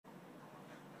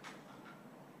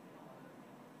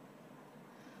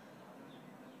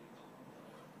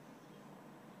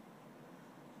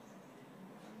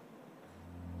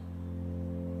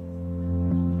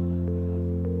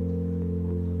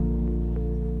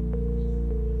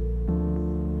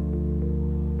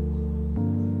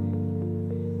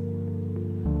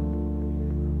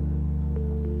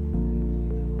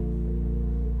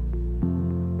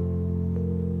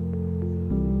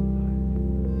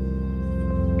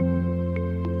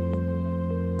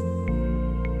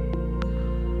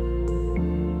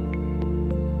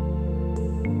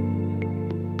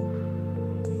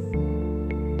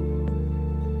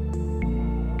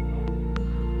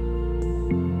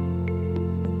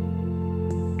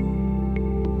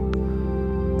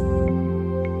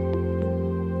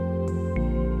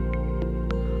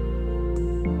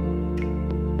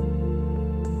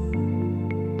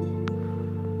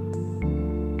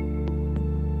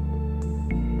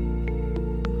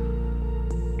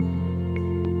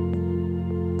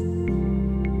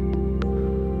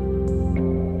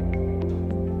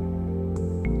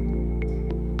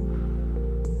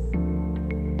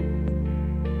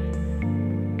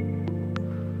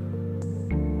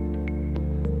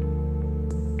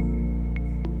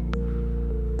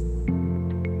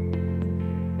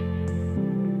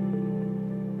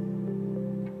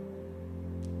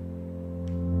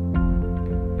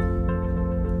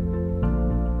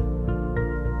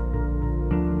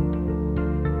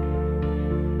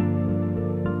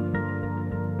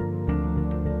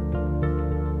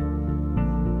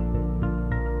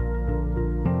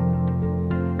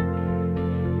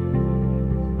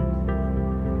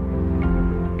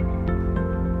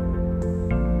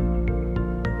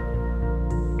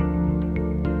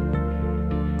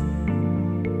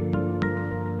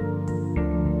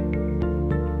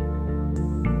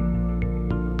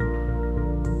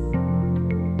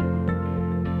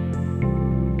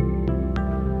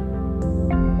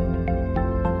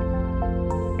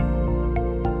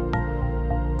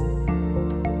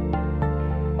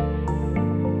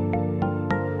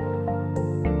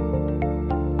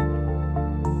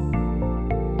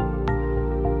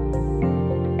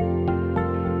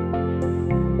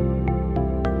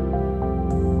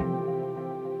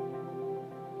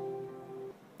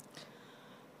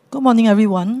Good morning,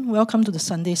 everyone. Welcome to the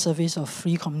Sunday service of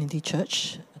Free Community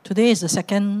Church. Today is the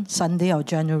second Sunday of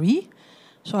January,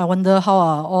 so I wonder how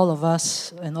are all of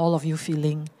us and all of you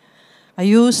feeling? Are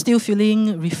you still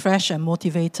feeling refreshed and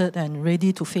motivated and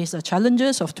ready to face the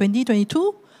challenges of 2022?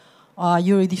 Or are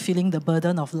you already feeling the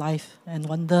burden of life and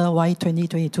wonder why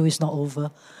 2022 is not over?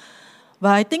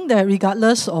 But I think that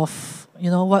regardless of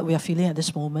what we are feeling at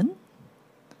this moment,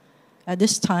 at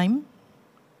this time,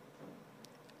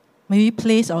 may we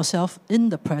place ourselves in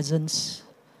the presence,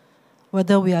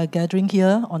 whether we are gathering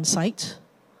here on site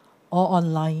or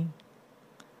online.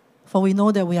 For we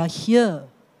know that we are here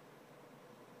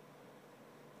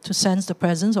to sense the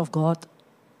presence of God,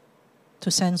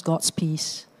 to sense God's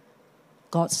peace,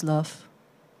 God's love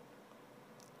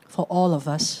for all of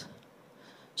us.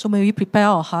 So may we prepare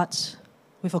our hearts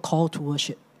with a call to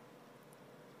worship.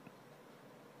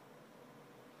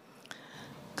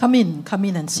 Come in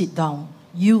and sit down.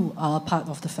 You are a part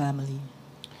of the family.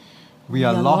 We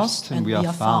are lost and we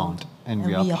are found, and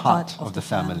we are part of the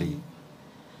family.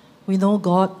 We know,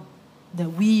 God,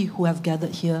 that we who have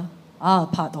gathered here are a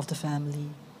part of the family.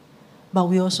 But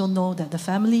we also know that the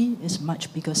family is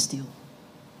much bigger still.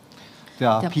 There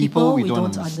are people we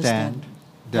don't understand.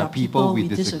 There are people we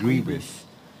disagree with.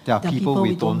 There are people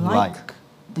we don't like.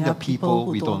 There are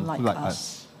people who don't like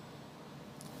us.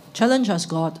 Challenge us,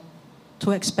 God,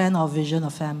 to expand our vision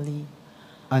of family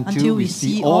until we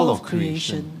see all of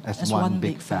creation as one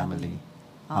big family.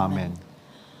 Amen.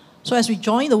 So as we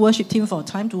join the worship team for a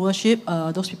time to worship,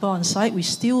 those people on site, we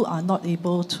still are not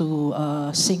able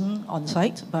to sing on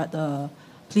site, but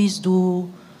please do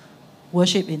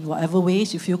worship in whatever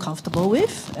ways you feel comfortable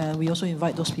with. And we also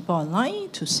invite those people online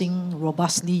to sing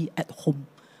robustly at home.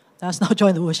 Let us now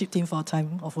join the worship team for a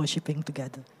time of worshiping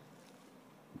together.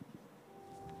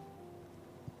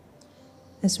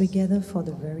 As we gather for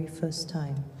the very first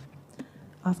time,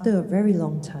 after a very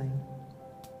long time,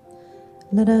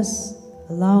 let us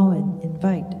allow and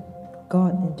invite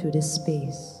God into this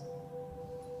space,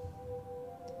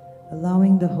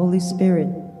 allowing the Holy Spirit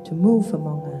to move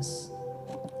among us,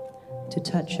 to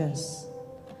touch us,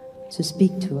 to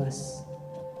speak to us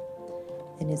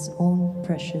in its own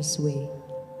precious way.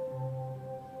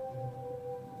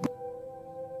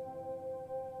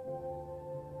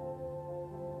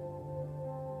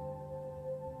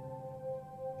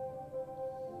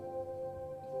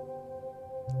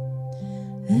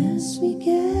 As we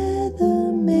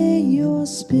gather, may your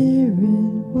Spirit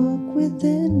work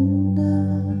within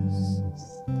us.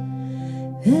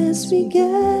 As we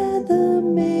gather,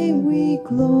 may we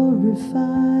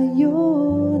glorify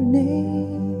your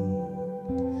name,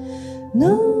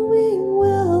 knowing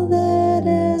well that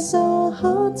as our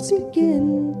hearts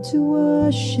begin to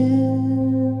worship,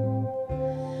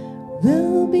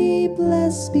 we'll be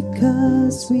blessed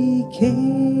because we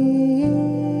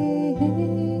came.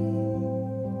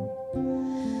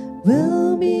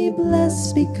 We'll be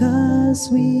blessed because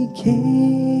we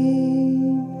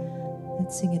came.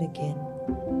 Let's sing it again.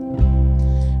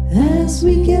 As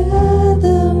we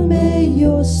gather, may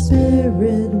your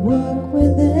Spirit work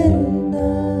within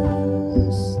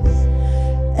us.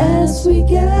 As we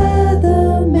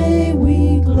gather, may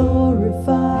we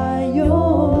glorify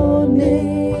your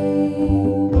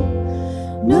name,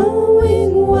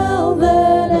 knowing well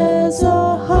that as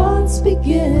our hearts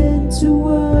begin to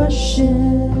worship,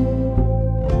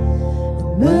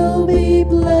 we'll be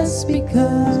blessed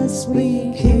because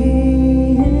we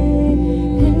came,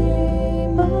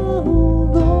 oh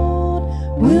Lord.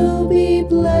 We'll be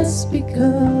blessed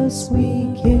because we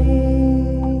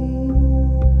came.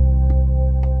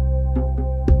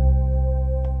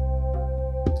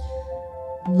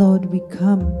 Lord, we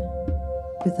come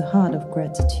with a heart of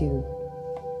gratitude,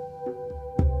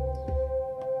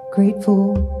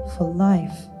 grateful for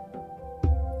life,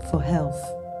 for health.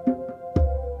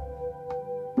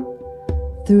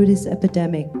 Through this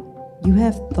epidemic, you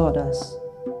have taught us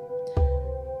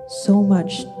so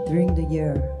much during the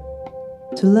year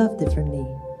to love differently,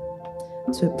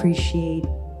 to appreciate,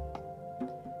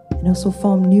 and also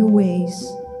form new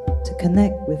ways to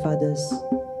connect with others.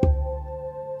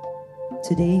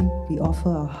 Today, we offer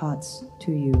our hearts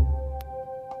to you.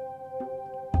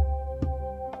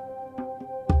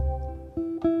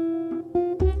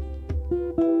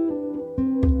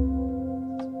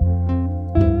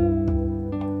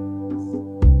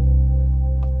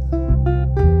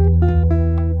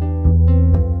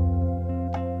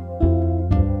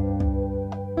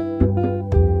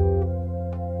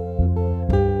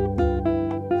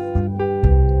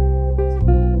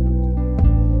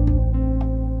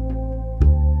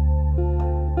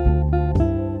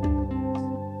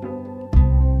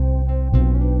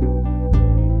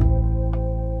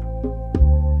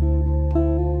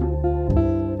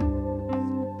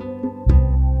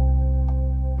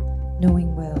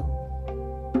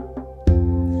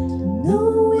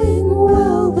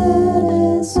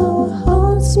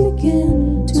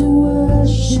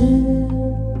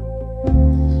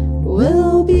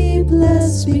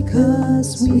 blessed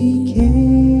because we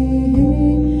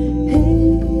came.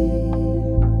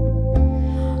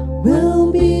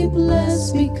 We'll be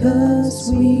blessed because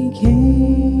we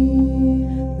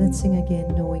came. Let's sing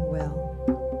again, knowing well.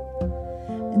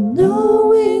 And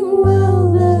knowing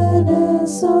well that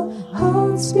as our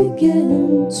hearts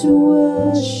begin to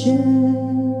worship,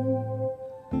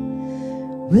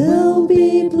 we'll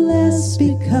be blessed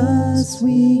because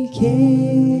we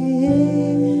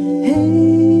came.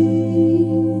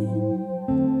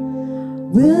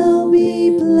 We'll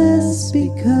be blessed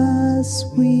because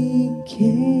we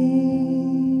came.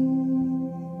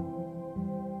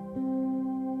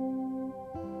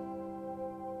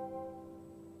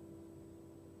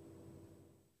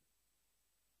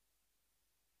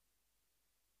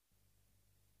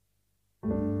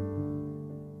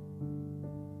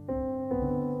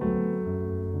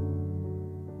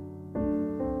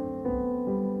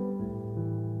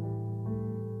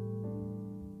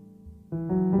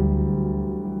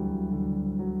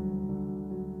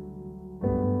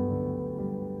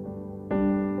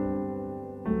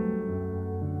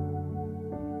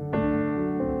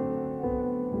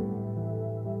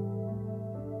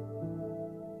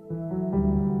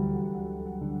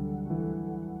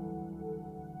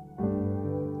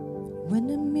 When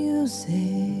the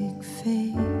music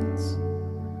fades,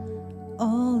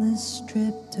 all is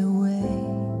stripped away,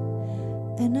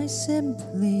 and I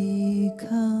simply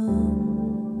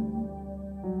come,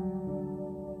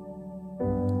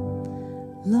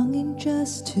 longing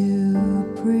just to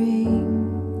bring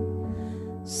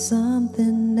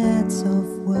something that's of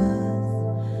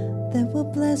worth that will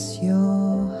bless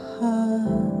your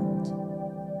heart.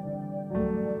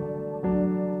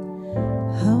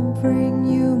 I'll bring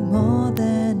you more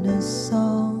than a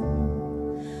song,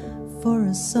 for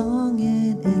a song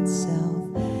in itself,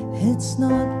 it's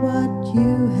not what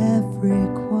you have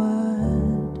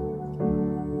required.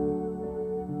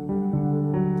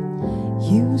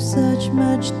 You search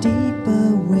much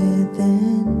deeper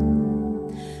within,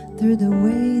 through the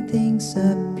way things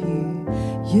appear,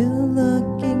 you're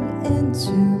looking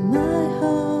into my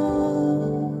heart.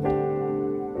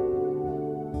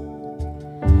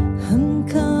 I'm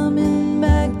coming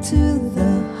back to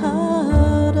the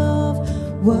heart of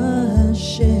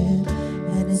worship,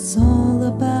 and it's all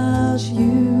about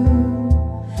you.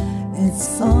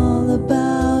 It's all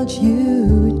about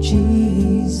you,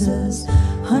 Jesus.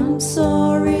 I'm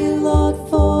sorry, Lord,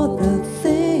 for the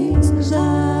things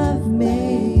I've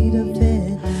made of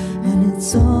it, and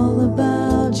it's all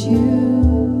about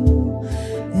you.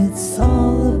 It's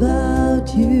all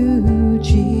about you,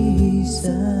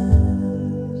 Jesus.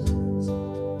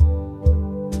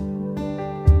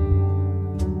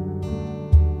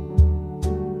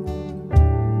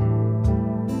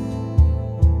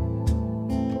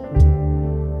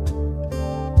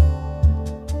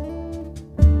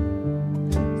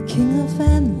 King of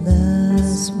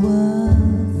endless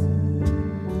worth,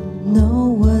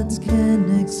 no words can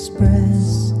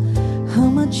express how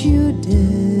much you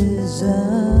deserve.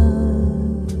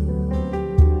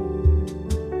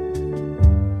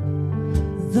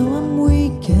 Though I'm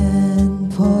weak and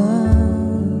poor,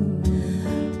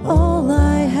 all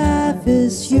I have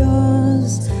is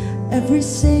yours. Every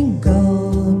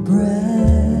single breath,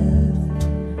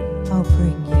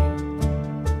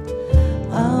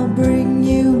 I'll bring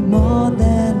you more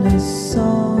than a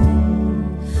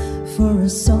song, for a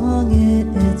song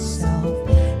in itself,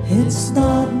 it's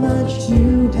not much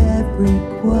you have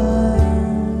required.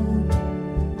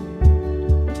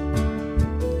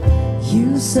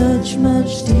 You search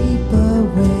much deeper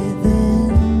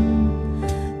within,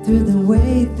 through the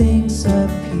way things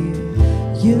appear,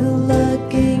 you're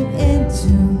looking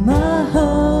into my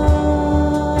heart.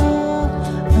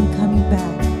 I'm coming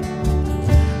back.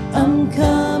 I'm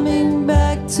coming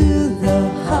back to the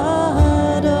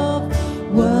heart of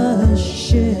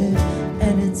worship,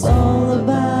 and it's all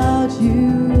about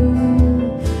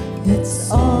you.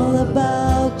 It's all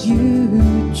about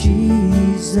you,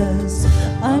 Jesus.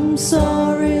 I'm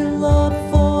sorry, Lord,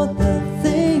 for the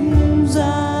things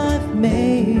I've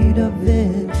made of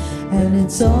it, and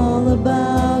it's all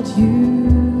about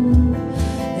you.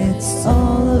 It's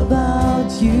all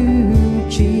about you,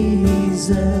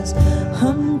 Jesus.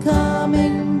 I'm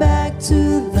coming back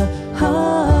to the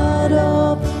heart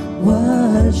of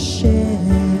worship.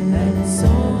 It's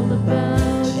all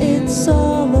about you. It's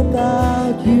all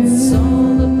about you. It's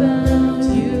all about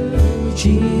you,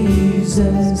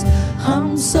 Jesus.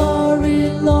 I'm sorry,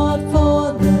 Lord,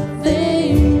 for the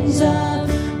things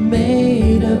I've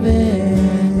made of it.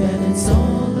 And it's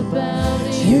all about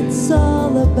you. It's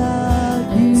all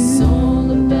about you. It's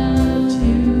all about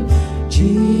you,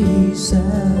 Jesus. All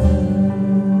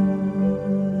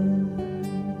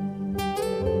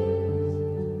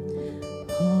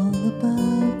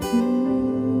about you.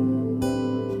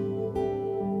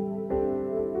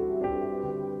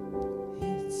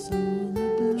 It's all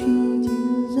about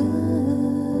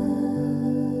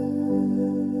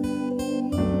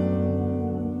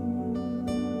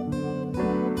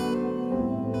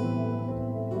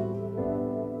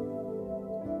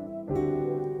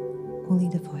Only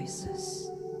the voices.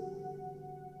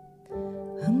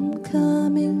 I'm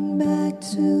coming back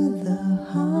to the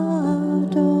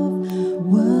heart of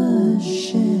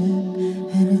worship,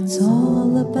 and it's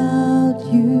all about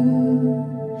you.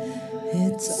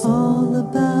 It's all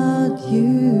about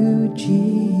you,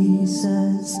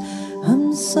 Jesus.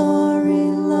 I'm sorry,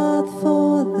 Lord,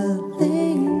 for the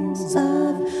things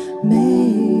I've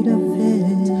made of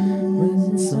it.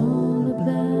 It's all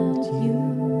about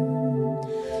you.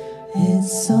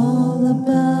 It's all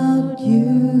about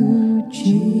you,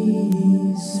 Jesus.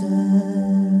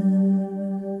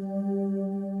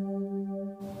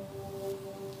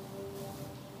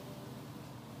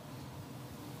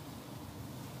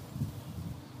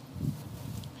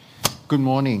 Good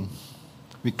morning.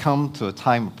 We come to a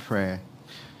time of prayer.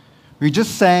 We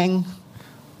just sang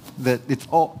that it's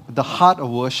all the heart of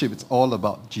worship. It's all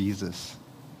about Jesus.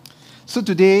 So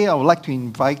today I would like to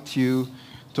invite you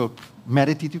to a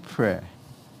meditative prayer.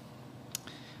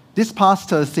 This past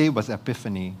Thursday was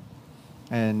Epiphany,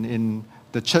 and in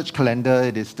the church calendar,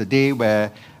 it is the day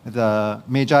where the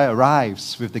Magi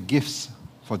arrives with the gifts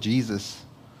for Jesus,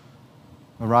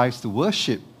 arrives to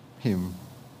worship him,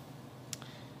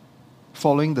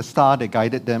 following the star that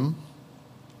guided them,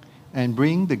 and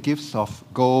bring the gifts of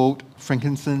gold,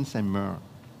 frankincense, and myrrh.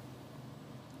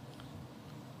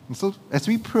 And so as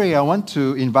we pray, I want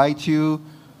to invite you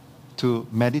to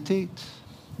meditate,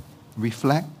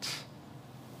 reflect,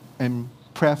 and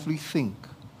prayerfully think,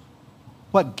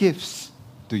 what gifts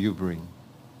do you bring?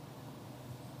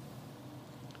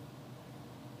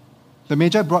 The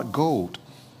Magi brought gold.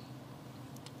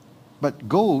 But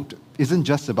gold isn't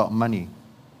just about money.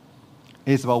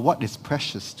 It's about what is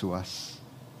precious to us.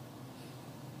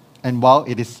 And while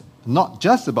it is not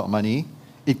just about money,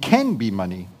 it can be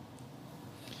money.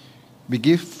 We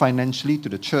give financially to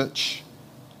the church,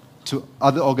 to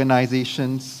other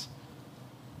organizations,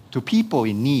 to people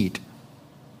in need,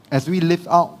 as we live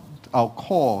out our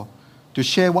call to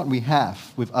share what we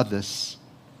have with others,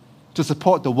 to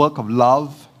support the work of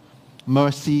love,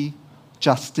 mercy,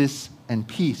 justice, and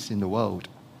peace in the world.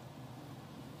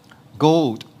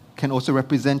 Gold can also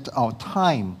represent our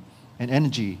time and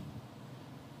energy,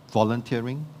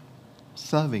 volunteering,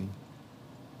 serving.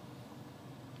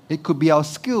 It could be our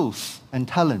skills and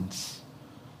talents,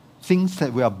 things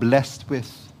that we are blessed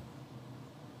with.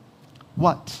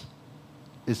 What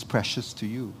is precious to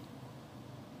you?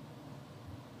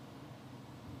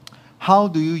 How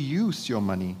do you use your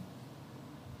money?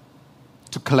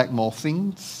 To collect more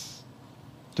things?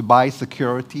 To buy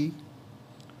security?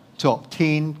 To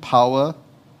obtain power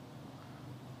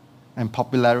and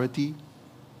popularity?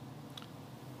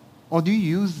 Or do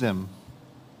you use them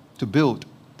to build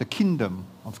the kingdom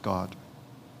of God?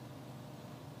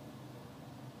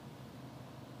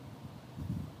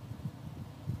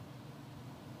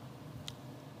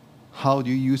 How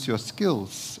do you use your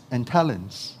skills and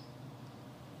talents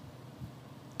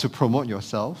to promote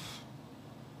yourself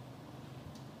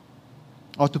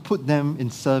or to put them in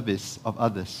service of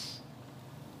others?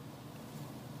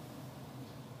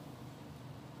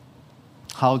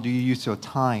 How do you use your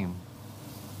time?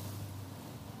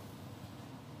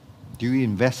 Do you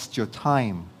invest your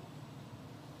time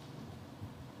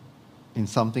in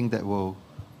something that will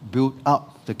build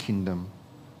up the kingdom?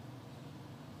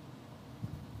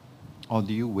 Or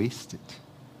do you waste it?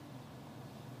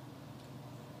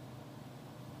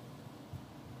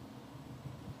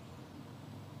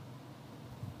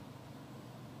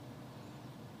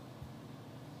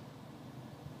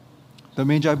 The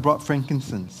Magi brought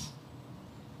frankincense.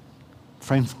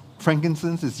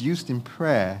 Frankincense is used in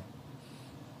prayer.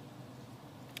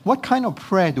 What kind of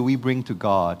prayer do we bring to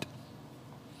God?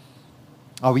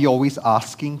 Are we always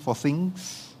asking for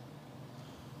things?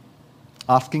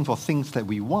 Asking for things that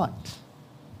we want?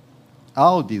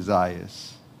 Our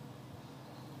desires?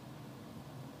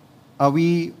 Are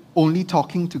we only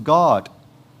talking to God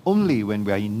only when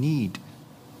we are in need,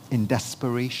 in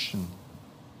desperation?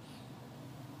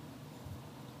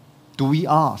 Do we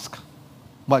ask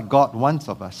what God wants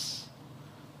of us?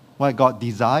 What God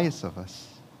desires of us?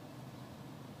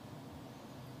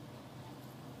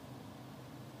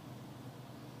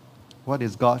 What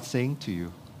is God saying to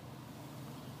you?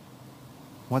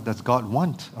 What does God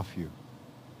want of you?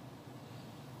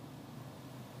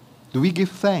 Do we give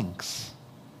thanks?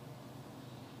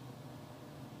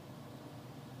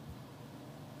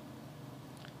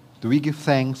 Do we give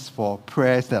thanks for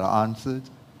prayers that are answered?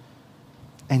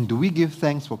 And do we give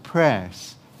thanks for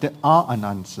prayers that are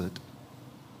unanswered?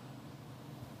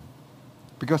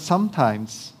 Because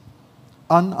sometimes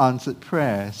unanswered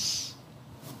prayers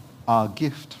are a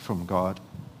gift from God.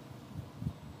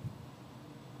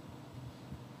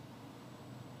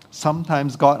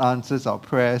 Sometimes God answers our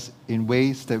prayers in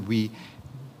ways that we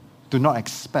do not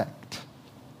expect.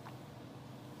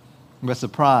 We're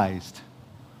surprised.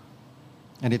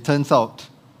 And it turns out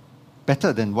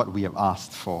better than what we have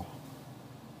asked for.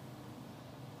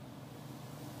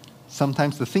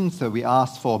 Sometimes the things that we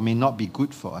ask for may not be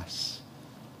good for us,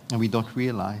 and we don't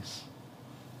realize.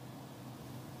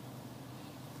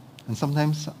 And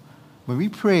sometimes when we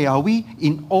pray, are we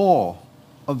in awe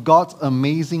of God's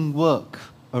amazing work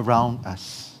around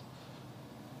us?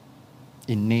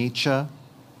 In nature,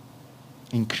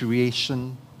 in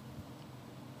creation,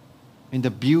 in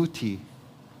the beauty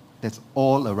that's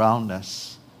all around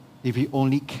us, if we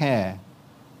only care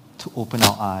to open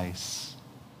our eyes.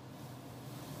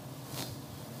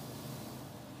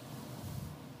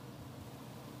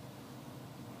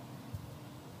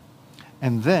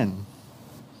 And then,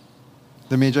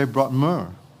 the Magi brought myrrh,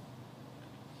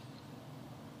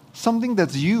 something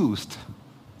that's used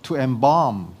to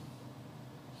embalm,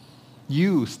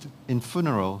 used in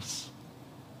funerals.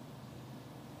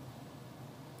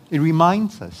 It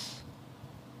reminds us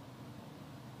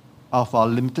of our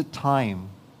limited time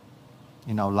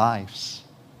in our lives,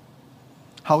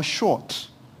 how short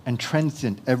and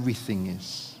transient everything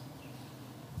is.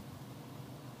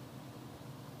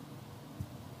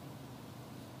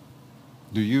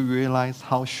 Do you realize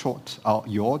how short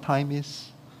your time is?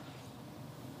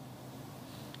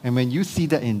 And when you see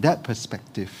that in that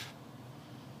perspective,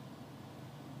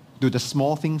 do the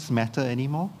small things matter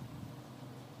anymore?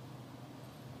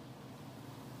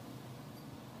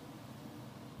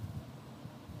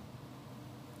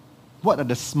 What are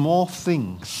the small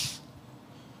things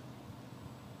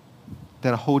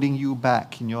that are holding you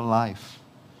back in your life?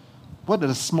 What are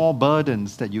the small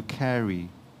burdens that you carry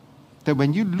that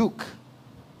when you look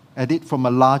at it from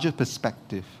a larger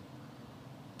perspective,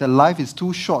 that life is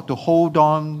too short to hold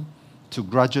on to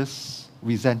grudges,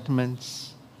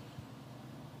 resentments?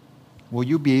 Will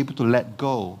you be able to let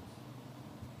go?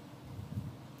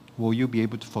 Will you be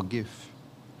able to forgive?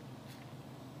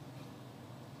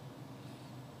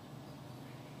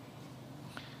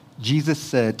 Jesus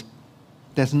said,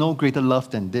 there's no greater love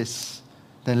than this,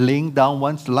 than laying down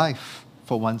one's life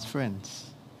for one's friends.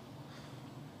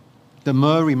 The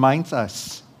myrrh reminds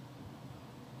us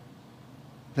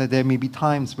that there may be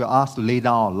times we're asked to lay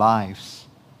down our lives.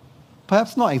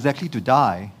 Perhaps not exactly to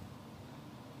die,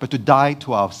 but to die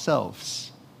to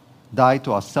ourselves, die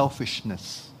to our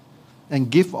selfishness, and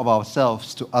give of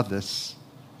ourselves to others.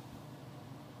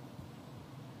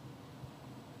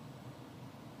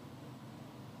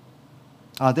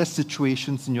 Are there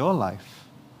situations in your life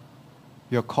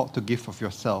you're called to give of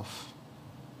yourself?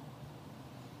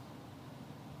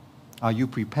 Are you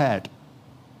prepared?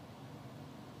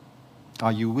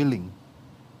 Are you willing?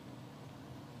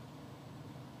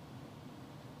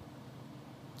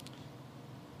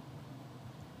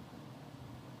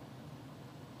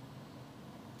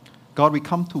 God, we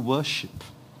come to worship.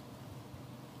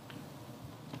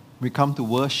 We come to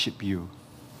worship you.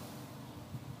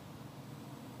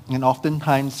 And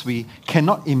oftentimes we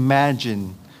cannot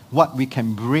imagine what we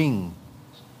can bring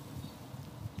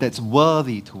that's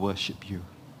worthy to worship you.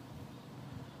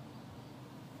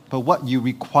 But what you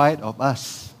require of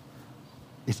us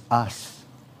is us.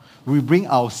 We bring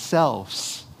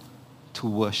ourselves to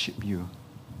worship you.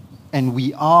 And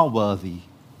we are worthy.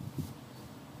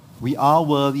 We are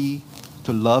worthy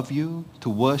to love you, to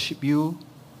worship you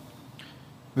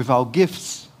with our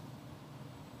gifts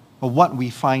of what we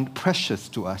find precious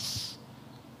to us.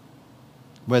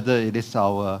 Whether it is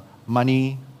our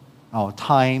money, our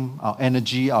time, our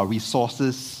energy, our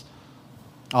resources,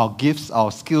 our gifts,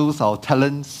 our skills, our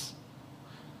talents,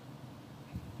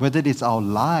 whether it is our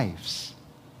lives,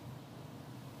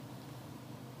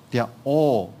 they are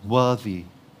all worthy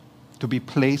to be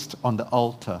placed on the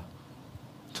altar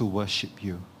to worship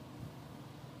you.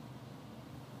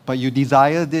 But you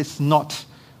desire this not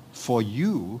for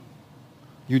you.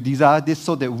 You desire this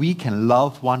so that we can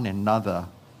love one another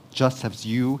just as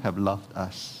you have loved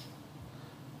us.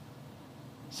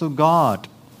 So God,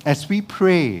 as we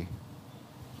pray,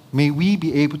 may we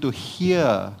be able to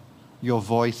hear your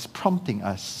voice prompting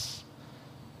us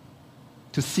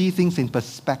to see things in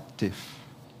perspective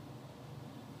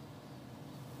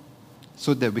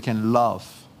so that we can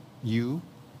love you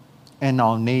and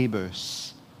our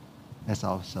neighbors as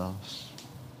ourselves.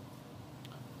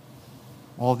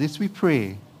 All this we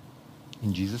pray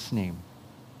in Jesus' name.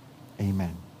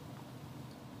 Amen.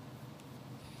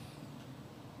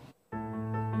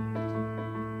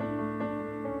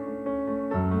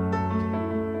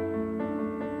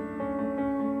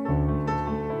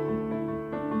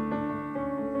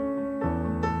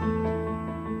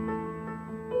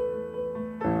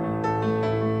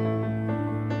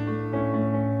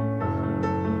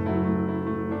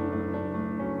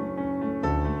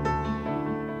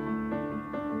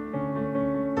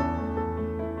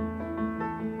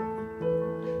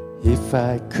 If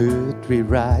I could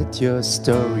rewrite your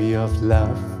story of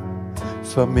love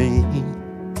for me,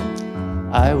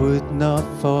 I would not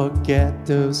forget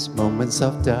those moments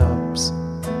of doubts.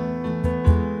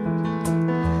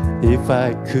 If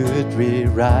I could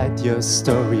rewrite your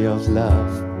story of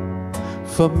love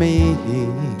for me,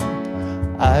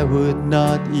 I would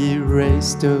not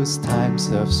erase those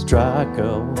times of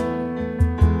struggle,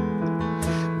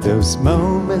 those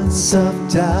moments of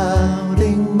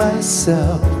doubting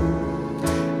myself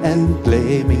and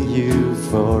blaming you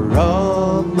for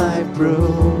all my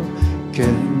brokenness.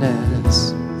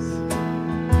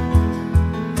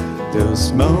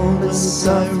 Those moments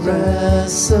I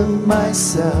wrestle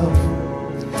myself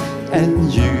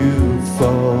and you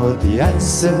for the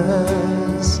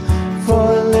answers,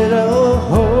 for a little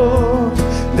hope.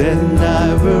 Then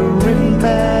I will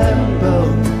remember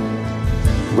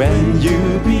when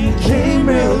you became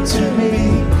real to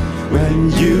me,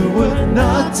 when you would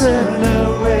not turn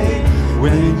away,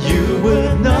 when you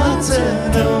would not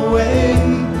turn away.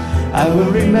 I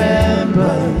will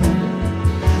remember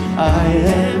I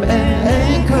am an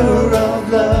anchor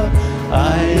of love,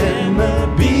 I am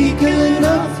a beacon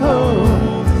of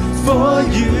hope for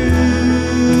you.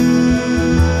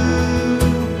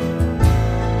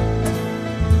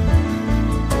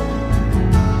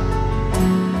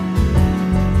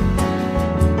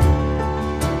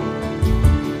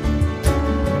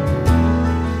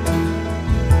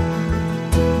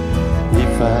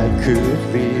 If I could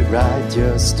rewrite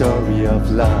your story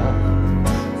of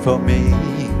love for me,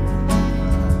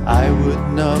 I would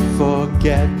not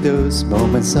forget those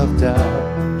moments of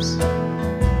doubts.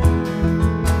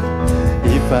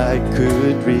 If I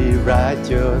could rewrite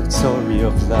your story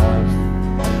of love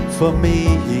for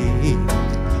me,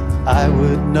 I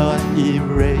would not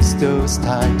erase those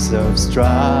times of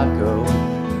struggle,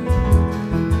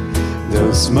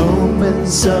 those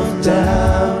moments of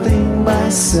doubting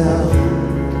myself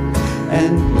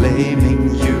and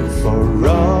blaming you for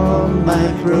all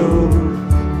my brokenness.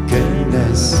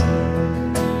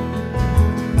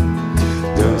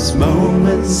 Those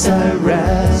moments I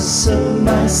wrestle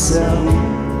myself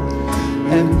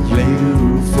and blame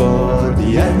you for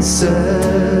the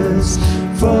answers,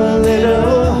 for a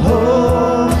little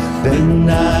hope. Then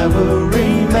I will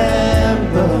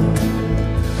remember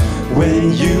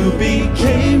when you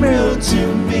became real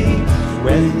to me,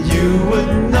 when you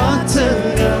would not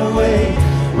turn away,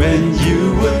 when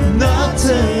you would not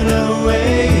turn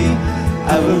away.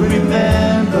 I will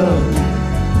remember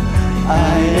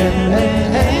I am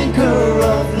an anchor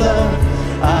of love,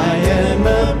 I am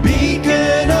a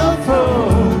beacon of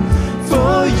hope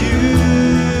for you.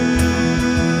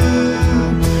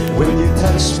 When you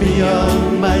touched me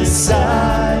on my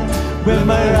side, when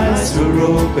my eyes were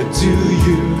open to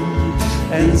you,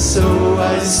 and so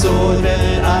I saw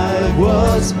that I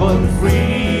was born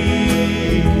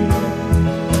free.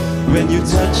 When you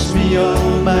touched me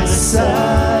on my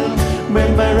side,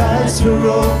 when my eyes were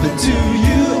open to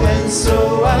you, and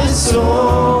so I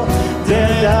saw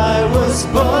that I was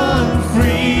born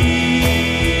free.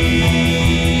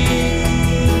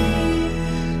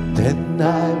 Then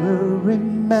I will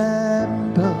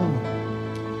remember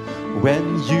when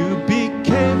you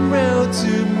became real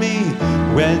to me,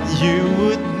 when you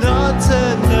would not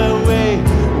turn away,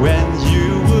 when you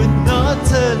would not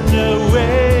turn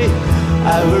away.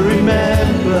 I will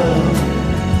remember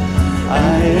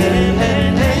I am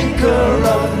an anchor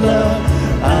of love,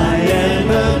 I am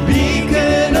a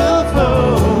beacon of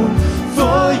hope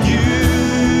for you.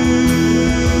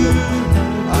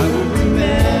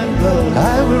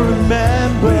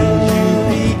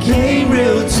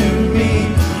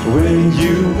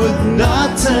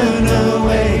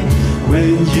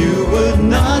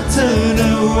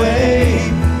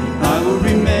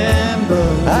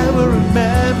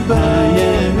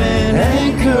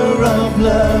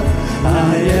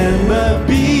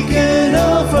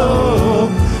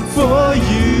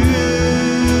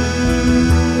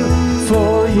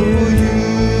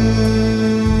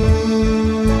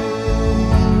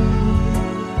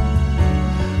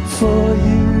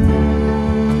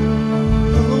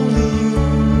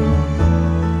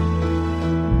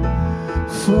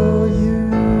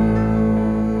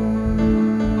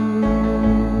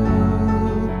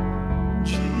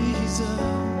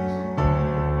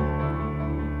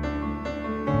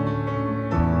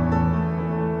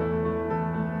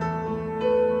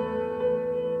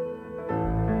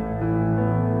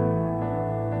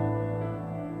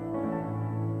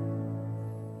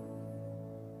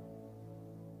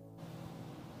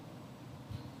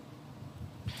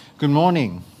 Good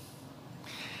morning.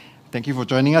 Thank you for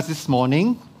joining us this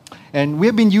morning. And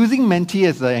we've been using Menti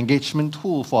as an engagement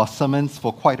tool for our sermons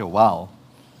for quite a while.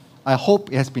 I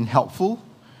hope it has been helpful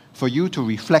for you to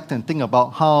reflect and think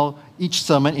about how each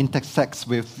sermon intersects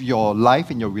with your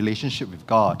life and your relationship with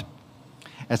God.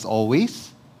 As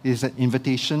always, it is an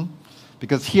invitation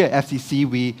because here at FCC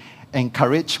we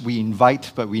encourage, we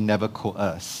invite, but we never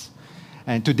coerce.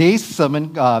 And today's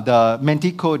sermon, the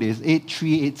Menti code is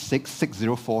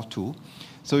 83866042.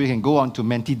 So you can go on to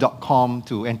menti.com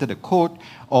to enter the code,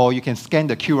 or you can scan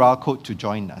the QR code to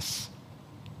join us.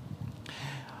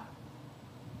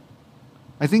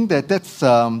 I think that's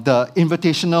the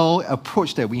invitational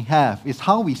approach that we have, is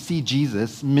how we see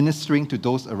Jesus ministering to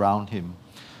those around him.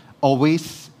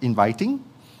 Always inviting,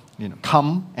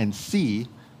 come and see,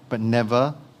 but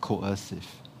never coercive.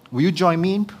 Will you join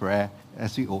me in prayer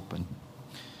as we open?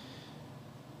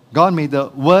 God, may the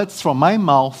words from my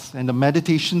mouth and the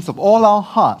meditations of all our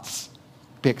hearts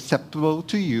be acceptable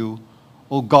to you,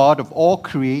 O God of all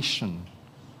creation,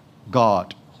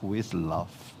 God who is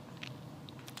love.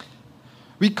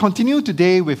 We continue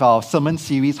today with our sermon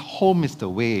series, Home is the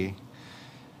Way.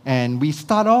 And we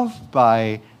start off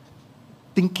by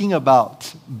thinking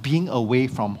about being away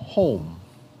from home.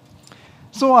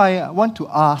 So I want to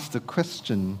ask the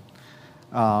question,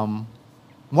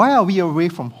 why are we away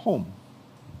from home?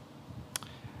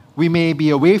 We may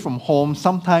be away from home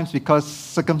sometimes because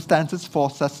circumstances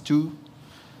force us to.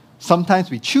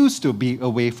 Sometimes we choose to be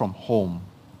away from home.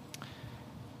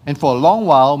 And for a long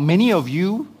while, many of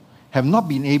you have not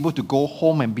been able to go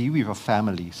home and be with your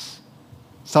families.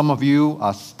 Some of you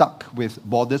are stuck with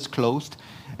borders closed,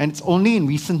 and it's only in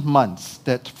recent months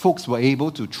that folks were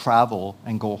able to travel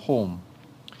and go home.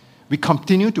 We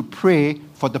continue to pray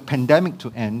for the pandemic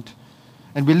to end,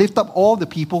 and we lift up all the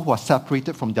people who are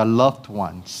separated from their loved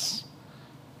ones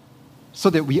so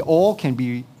that we all can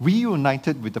be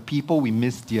reunited with the people we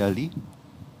miss dearly.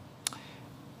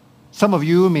 Some of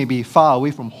you may be far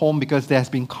away from home because there has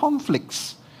been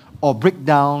conflicts or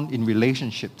breakdown in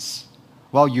relationships.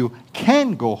 While you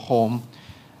can go home,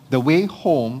 the way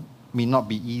home may not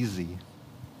be easy.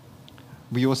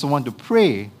 We also want to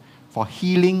pray for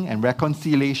healing and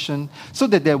reconciliation so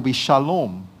that there will be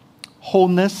shalom,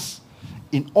 wholeness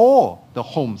in all the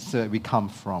homes that we come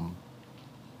from.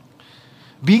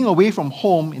 Being away from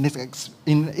home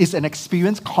is an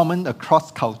experience common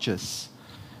across cultures,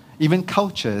 even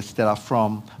cultures that are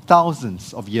from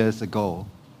thousands of years ago.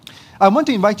 I want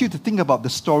to invite you to think about the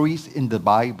stories in the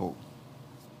Bible.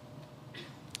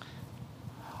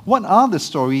 What are the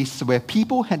stories where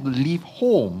people had to leave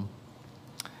home,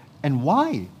 and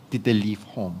why did they leave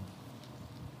home?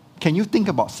 Can you think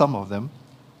about some of them?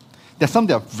 There's some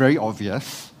that are very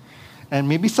obvious, and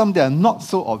maybe some that are not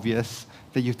so obvious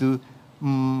that you have to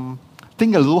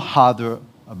think a little harder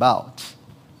about.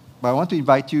 But I want to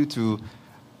invite you to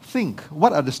think,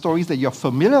 what are the stories that you're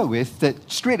familiar with that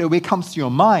straight away comes to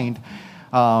your mind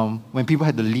when people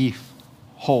had to leave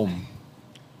home?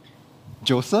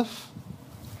 Joseph,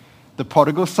 the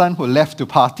prodigal son who left to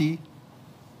party.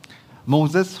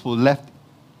 Moses, who left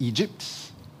Egypt.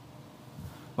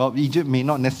 Well, Egypt may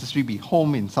not necessarily be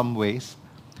home in some ways.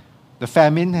 The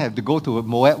famine had to go to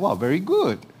Moab. Wow, very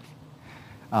good.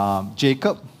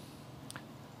 Jacob,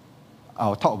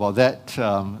 I'll talk about that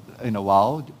in a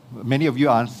while. Many of you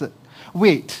answered.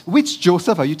 Wait, which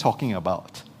Joseph are you talking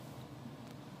about?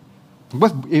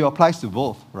 Because it applies to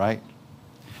both, right?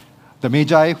 The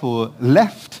Magi who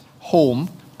left home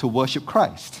to worship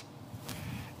Christ.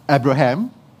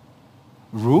 Abraham,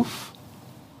 Ruth.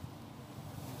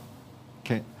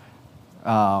 Okay.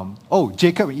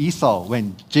 Jacob and Esau,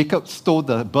 when Jacob stole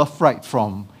the birthright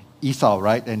from Esau,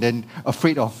 right? And then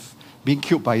afraid of being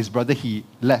killed by his brother, he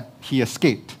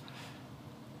escaped.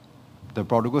 The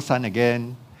prodigal son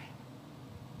again.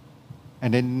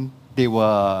 And then they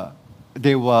were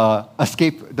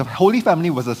escaped. The Holy Family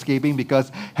was escaping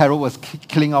because Herod was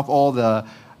killing off all the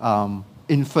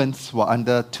infants who were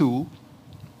under 2.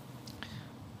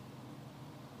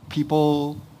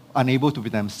 People unable to be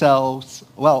themselves.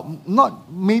 Well,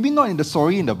 maybe not in the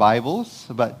story in the Bibles,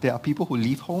 but there are people who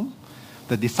leave home.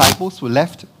 The disciples who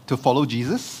left to follow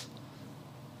Jesus.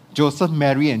 Joseph,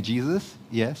 Mary, and Jesus,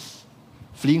 yes.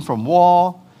 Fleeing from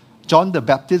war. John the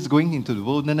Baptist going into the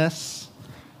wilderness.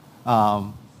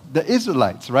 The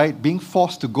Israelites, right, being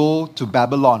forced to go to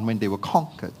Babylon when they were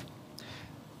conquered.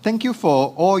 Thank you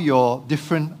for all your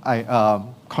different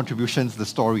contributions, the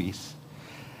stories.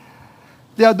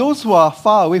 There are those who are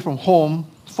far away from home,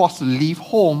 forced to leave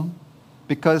home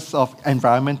because of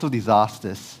environmental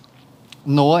disasters.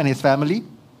 Noah and his family,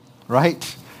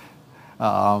 right?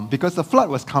 because the flood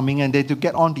was coming and they had to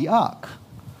get on the ark.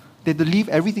 They had to leave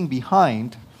everything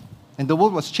behind, and the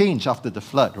world was changed after the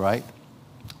flood, right?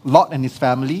 Lot and his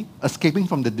family escaping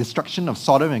from the destruction of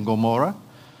Sodom and Gomorrah,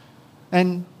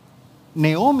 and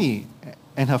Naomi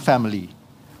and her family,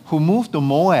 who moved to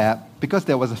Moab because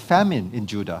there was a famine in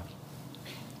Judah.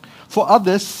 For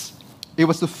others, it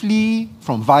was to flee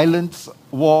from violence,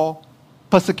 war,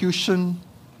 persecution,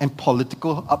 and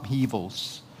political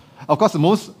upheavals. Of course, the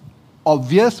most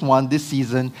obvious one this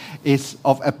season is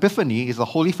of Epiphany, is the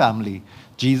Holy Family,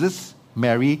 Jesus,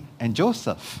 Mary, and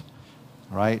Joseph,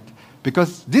 right?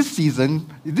 Because this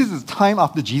season, this is time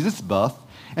after Jesus' birth,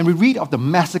 and we read of the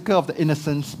massacre of the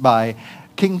innocents by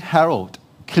King Herod,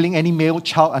 killing any male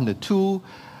child under 2,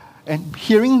 and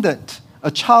hearing that a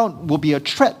child will be a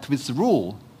threat to his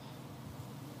rule.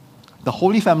 The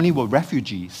Holy Family were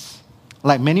refugees,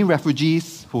 like many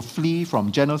refugees who flee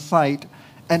from genocide,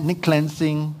 ethnic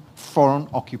cleansing, foreign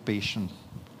occupation.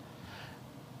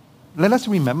 Let us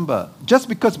remember, just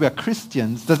because we are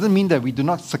Christians doesn't mean that we do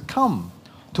not succumb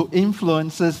to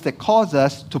influences that cause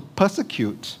us to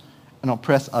persecute and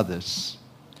oppress others.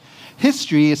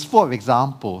 History is full of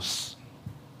examples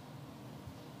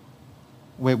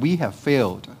where we have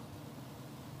failed.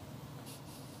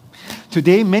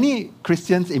 Today, many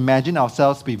Christians imagine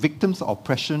ourselves to be victims of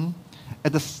oppression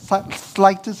at the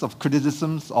slightest of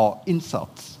criticisms or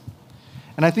insults.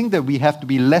 And I think that we have to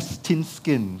be less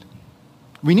thin-skinned.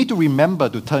 We need to remember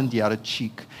to turn the other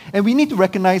cheek. And we need to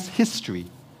recognize history,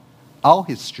 our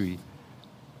history,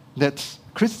 that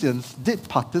Christians did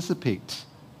participate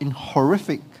in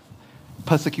horrific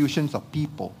persecutions of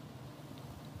people.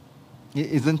 It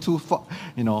isn't too far,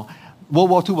 World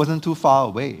War II wasn't too far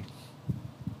away.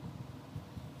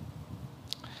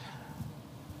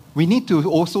 We need to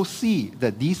also see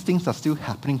that these things are still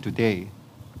happening today.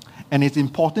 And it's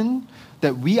important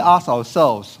that we ask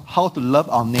ourselves how to love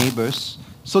our neighbors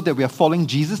so that we are following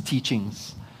Jesus'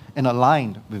 teachings and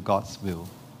aligned with God's will.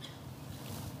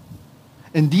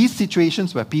 In these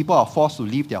situations where people are forced to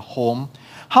leave their home,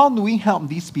 how do we help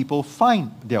these people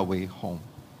find their way home?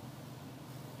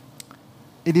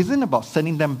 It isn't about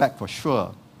sending them back for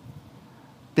sure.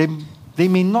 They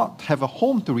may not have a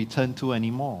home to return to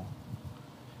anymore.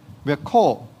 We are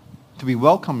called to be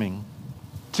welcoming,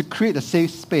 to create a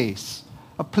safe space,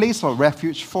 a place of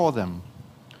refuge for them.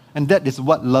 And that is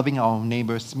what loving our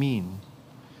neighbors mean.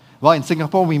 While in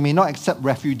Singapore we may not accept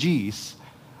refugees,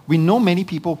 we know many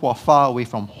people who are far away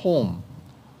from home,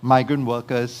 migrant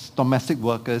workers, domestic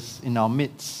workers in our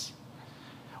midst.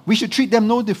 We should treat them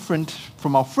no different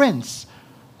from our friends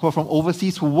who are from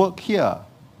overseas who work here.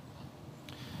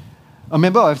 A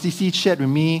member of FCC shared with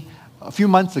me a few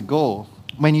months ago,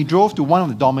 when he drove to one of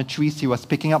the dormitories, he was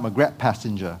picking up a Grab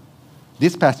passenger.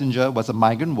 This passenger was a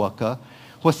migrant worker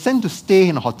who was sent to stay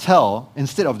in a hotel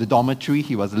instead of the dormitory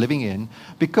he was living in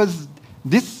because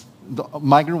this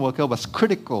migrant worker was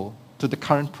critical to the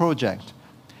current project.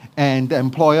 And the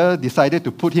employer decided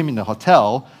to put him in a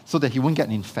hotel so that he wouldn't get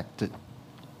infected.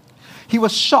 He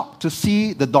was shocked to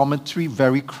see the dormitory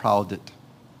very crowded.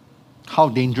 How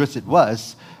dangerous it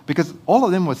was, because all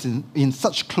of them was in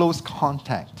such close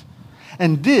contact.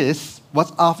 And this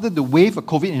was after the wave of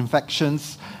COVID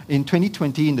infections in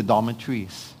 2020 in the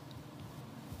dormitories.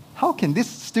 How can this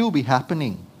still be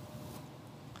happening?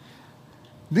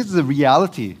 This is a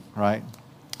reality, right?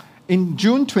 In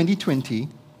June 2020,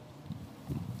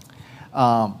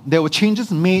 there were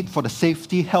changes made for the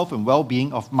safety, health, and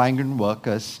well-being of migrant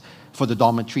workers for the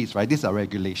dormitories, right? These are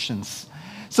regulations.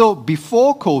 So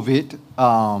before COVID,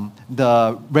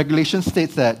 the regulation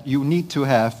states that you need to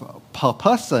have, per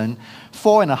person,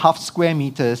 4.5 square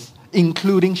meters,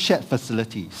 including shared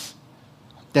facilities.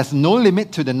 There's no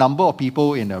limit to the number of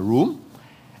people in a room,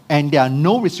 and there are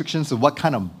no restrictions to what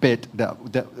kind of beds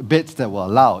that were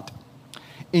allowed.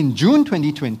 In June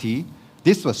 2020,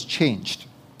 this was changed,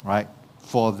 right,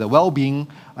 for the well-being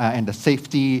and the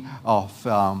safety of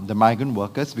the migrant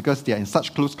workers, because they are in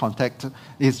such close contact.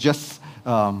 It's just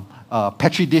a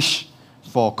petri dish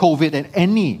for COVID and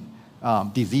any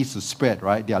disease to spread,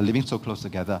 right? They are living so close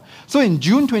together. So in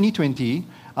June 2020,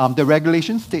 the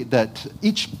regulations state that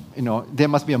there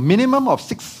must be a minimum of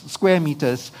 6 square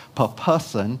meters per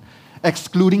person,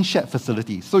 excluding shared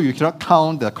facilities. So you cannot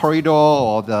count the corridor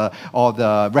or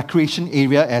the recreation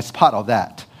area as part of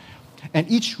that. And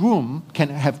each room can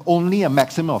have only a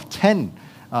maximum of 10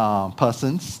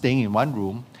 persons staying in one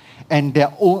room, and there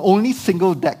are only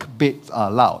single deck beds are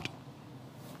allowed.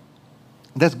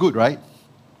 That's good, right?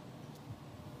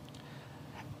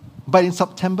 But in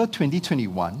September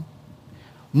 2021,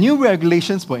 new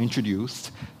regulations were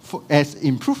introduced as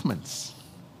improvements.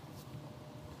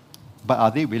 but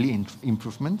are they really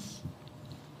improvements?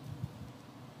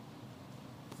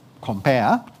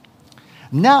 Compare.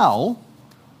 Now,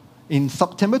 in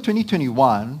September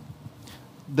 2021,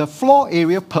 the floor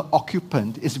area per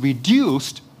occupant is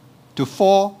reduced to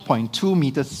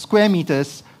 4.2 square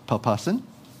meters per person.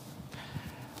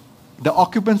 The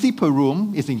occupancy per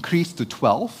room is increased to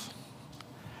 12,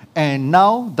 and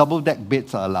now double-deck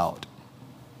beds are allowed.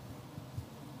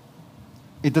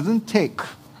 It doesn't take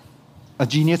a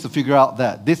genius to figure out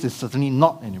that this is certainly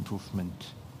not an improvement.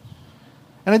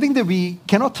 And I think that we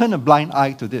cannot turn a blind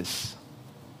eye to this.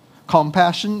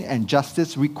 Compassion and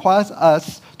justice requires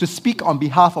us to speak on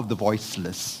behalf of the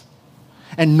voiceless.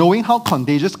 And knowing how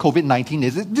contagious COVID-19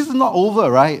 is, this is not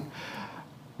over, right?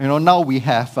 Now we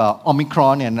have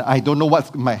Omicron, and I don't know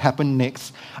what might happen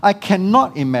next. I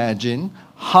cannot imagine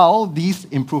how these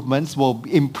improvements will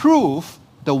improve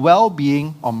the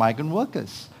well-being of migrant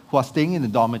workers who are staying in the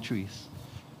dormitories.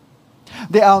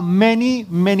 There are many,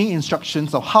 many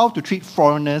instructions of how to treat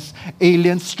foreigners,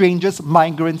 aliens, strangers,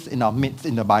 migrants in our midst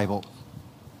in the Bible.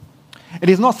 It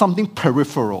is not something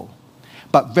peripheral,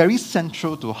 but very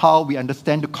central to how we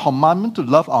understand the commandment to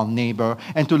love our neighbor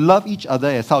and to love each other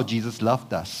as how Jesus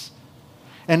loved us.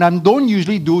 And I don't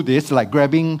usually do this, like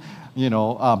grabbing,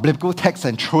 biblical text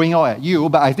and throwing out at you,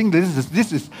 but I think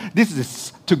this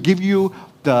is to give you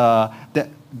the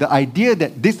idea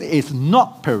that this is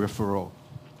not peripheral.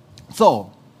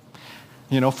 So,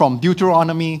 from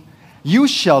Deuteronomy, you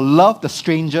shall love the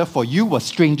stranger, for you were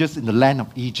strangers in the land of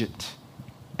Egypt.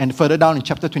 And further down in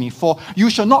chapter 24, you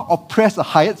shall not oppress a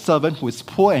hired servant who is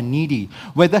poor and needy,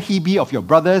 whether he be of your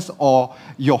brothers or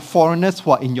your foreigners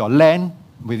who are in your land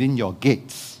within your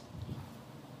gates.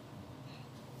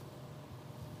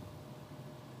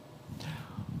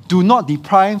 Do not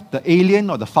deprive the alien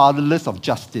or the fatherless of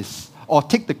justice, or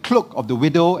take the cloak of the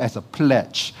widow as a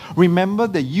pledge. Remember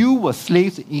that you were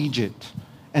slaves in Egypt,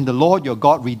 and the Lord your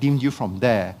God redeemed you from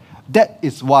there. That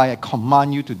is why I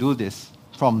command you to do this,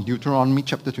 from Deuteronomy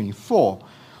chapter 24.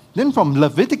 Then from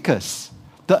Leviticus,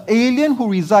 the alien who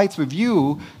resides with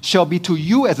you shall be to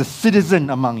you as a citizen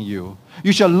among you.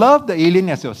 You shall love the alien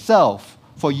as yourself,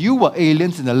 for you were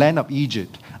aliens in the land of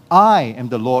Egypt. I am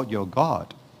the Lord your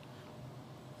God.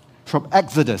 From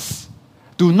Exodus,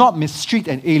 do not mistreat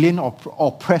an alien or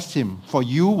oppress him, for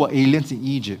you were aliens in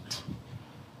Egypt.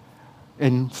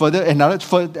 And further, another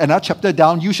chapter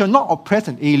down, you shall not oppress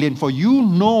an alien, for you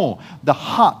know the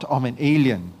heart of an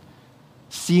alien,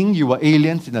 seeing you were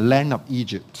aliens in the land of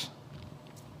Egypt.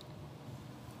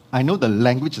 I know the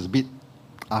language is a bit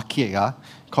archaic,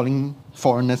 calling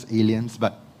foreigners aliens,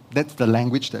 but that's the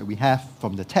language that we have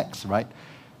from the text, right?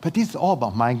 But this is all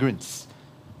about migrants.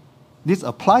 This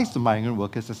applies to migrant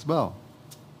workers as well.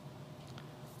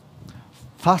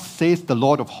 Thus says the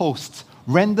Lord of hosts,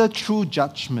 render true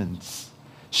judgments,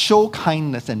 show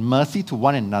kindness and mercy to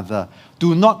one another.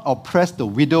 Do not oppress the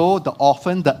widow, the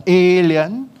orphan, the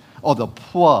alien, or the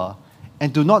poor,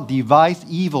 and do not devise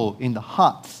evil in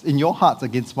your hearts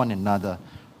against one another.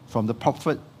 From the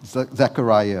prophet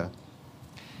Zechariah.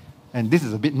 And this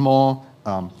is a bit more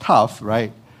tough,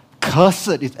 right?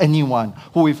 Cursed is anyone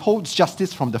who withholds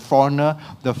justice from the foreigner,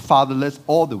 the fatherless,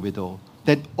 or the widow.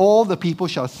 Then all the people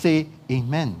shall say,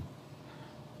 Amen.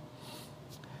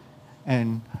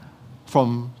 And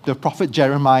from the prophet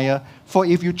Jeremiah, for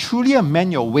if you truly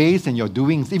amend your ways and your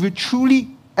doings, if you truly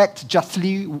act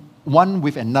justly one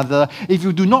with another, if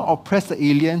you do not oppress the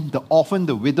alien, the orphan,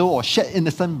 the widow, or shed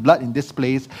innocent blood in this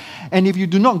place, and if you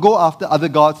do not go after other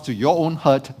gods to your own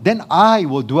hurt, then I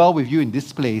will dwell with you in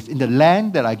this place, in the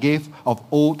land that I gave of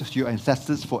old to your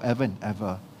ancestors forever and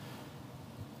ever.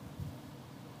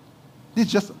 This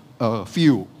is just a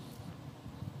few.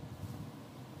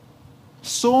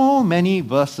 So many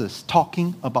verses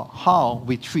talking about how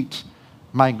we treat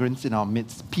migrants in our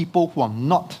midst, people who are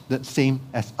not the same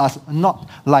as us, not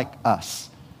like us.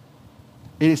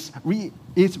 It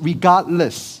is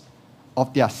regardless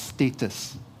of their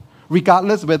status,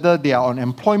 regardless whether they are on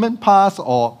employment pass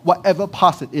or whatever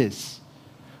pass it is.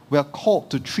 We are called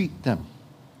to treat them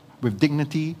with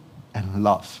dignity and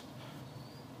love.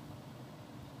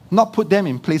 Not put them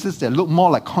in places that look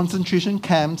more like concentration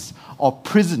camps or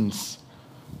prisons.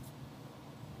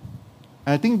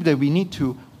 And I think that we need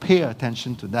to pay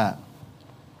attention to that.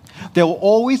 There will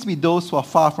always be those who are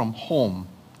far from home.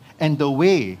 And the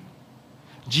way,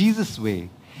 Jesus' way,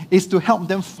 is to help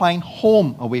them find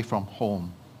home away from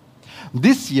home.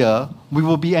 This year, we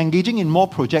will be engaging in more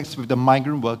projects with the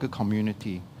migrant worker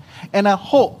community. And I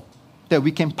hope that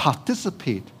we can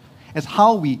participate as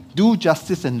how we do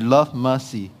justice and love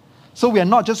mercy. So we are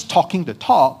not just talking the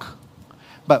talk,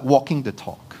 but walking the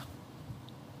talk.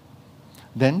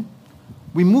 Then,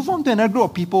 we move on to another group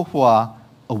of people who are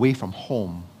away from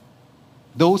home.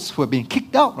 Those who have been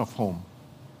kicked out of home.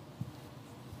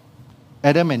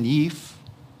 Adam and Eve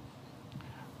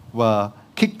were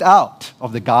kicked out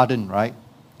of the garden, right?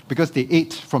 Because they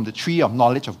ate from the tree of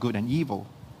knowledge of good and evil.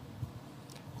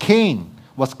 Cain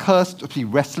was cursed to be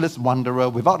restless wanderer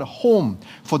without a home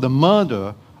for the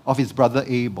murder of his brother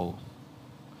Abel.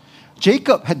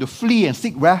 Jacob had to flee and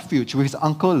seek refuge with his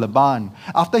uncle Laban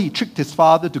after he tricked his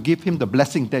father to give him the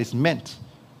blessing that is meant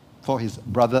for his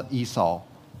brother Esau.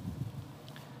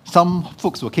 Some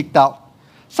folks were kicked out.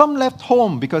 Some left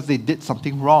home because they did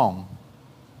something wrong.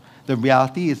 The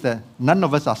reality is that none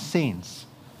of us are saints.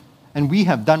 And we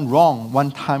have done wrong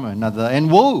one time or another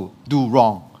and will do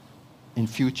wrong in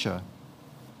future.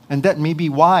 And that may be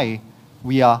why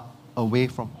we are away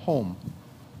from home.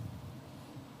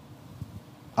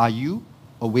 Are you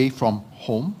away from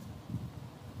home?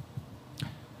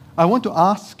 I want to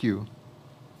ask you,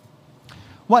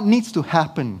 what needs to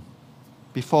happen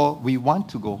before we want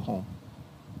to go home?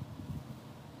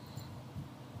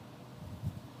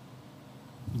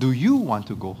 Do you want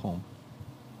to go home?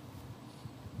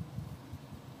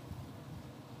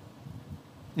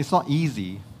 It's not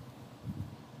easy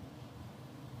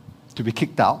to be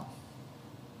kicked out.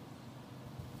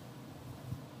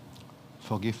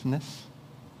 Forgiveness.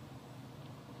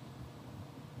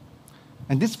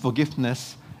 And this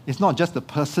forgiveness is not just the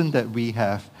person that we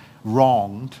have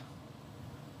wronged.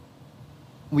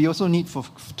 We also need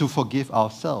to forgive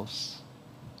ourselves.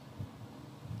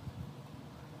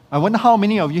 I wonder how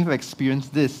many of you have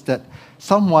experienced this, that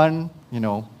someone,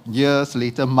 years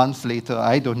later, months later,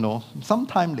 I don't know,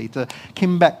 sometime later,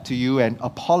 came back to you and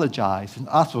apologized and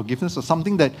asked forgiveness for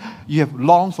something that you have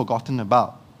long forgotten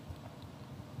about.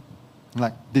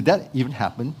 Like, did that even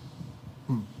happen?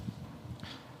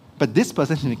 But this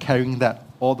person has been carrying that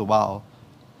all the while.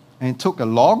 And it took a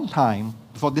long time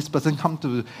before this person come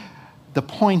to the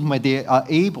point where they are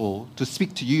able to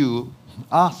speak to you,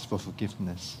 ask for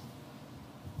forgiveness.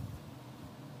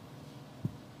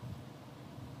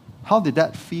 How did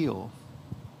that feel?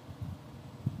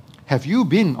 Have you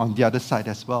been on the other side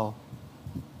as well?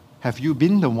 Have you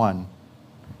been the one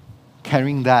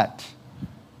carrying that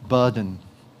burden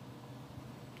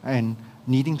and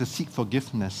needing to seek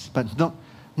forgiveness, but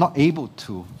not able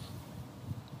to?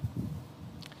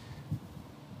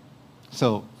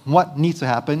 So, what needs to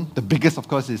happen? The biggest, of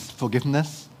course, is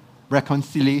forgiveness,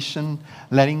 reconciliation,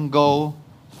 letting go,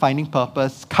 finding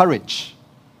purpose, courage,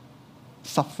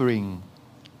 suffering,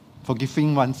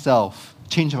 forgiving oneself,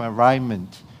 change of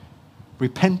environment,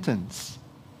 repentance,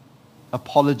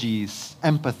 apologies,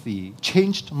 empathy,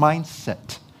 changed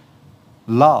mindset,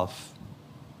 love,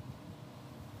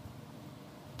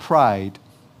 pride,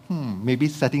 maybe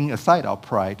setting aside our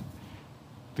pride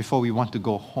before we want to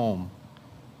go home.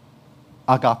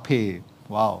 Agape,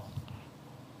 wow.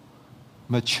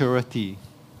 Maturity,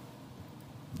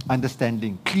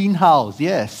 understanding, clean house,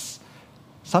 yes.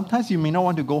 Sometimes you may not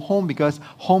want to go home because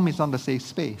home is not a safe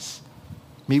space.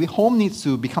 Maybe home needs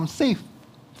to become safe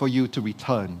for you to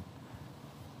return.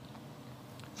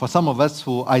 For some of us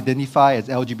who identify as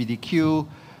LGBTQ,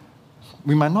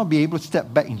 we might not be able to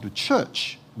step back into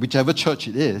church, whichever church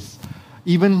it is.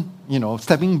 Even,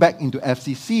 stepping back into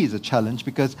FCC is a challenge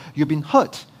because you've been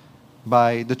hurt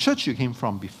by the church you came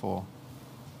from before.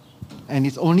 And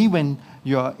it's only when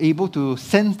you're able to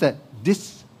sense that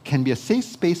this can be a safe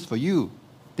space for you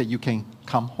that you can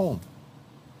come home.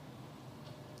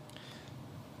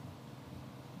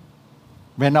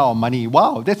 Ran out of money.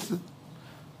 Wow,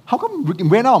 how come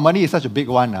ran out of money is such a big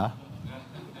one?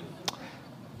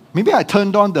 Maybe I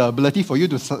turned on the ability for you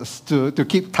to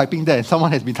keep typing that, and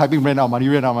someone has been typing ran out of money,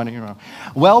 ran out of money.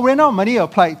 Well, ran out of money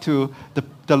applied to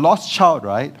the lost child,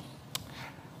 right?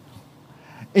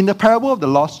 In the parable of the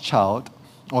lost child,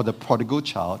 or the prodigal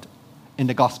child, in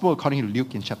the Gospel according to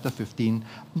Luke in chapter 15,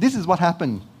 this is what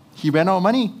happened. He ran out of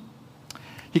money.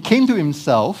 He came to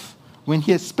himself when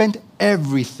he had spent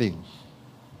everything.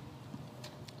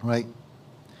 Right?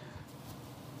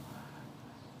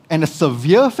 And a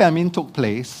severe famine took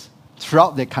place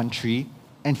throughout their country,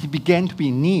 and he began to be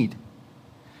in need.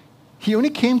 He only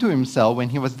came to himself when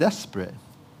he was desperate.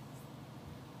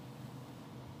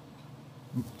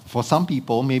 For some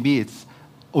people, maybe it's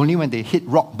only when they hit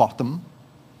rock bottom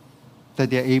that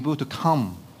they're able to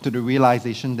come to the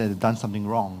realization that they've done something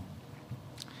wrong.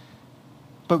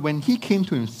 But when he came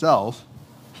to himself,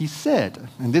 he said,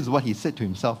 and this is what he said to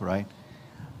himself, right?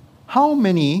 How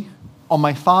many on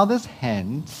my father's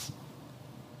hands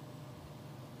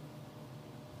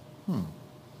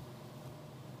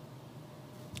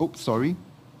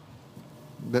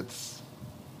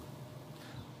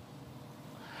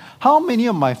How many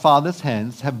of my father's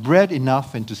hands have bread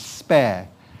enough and to spare,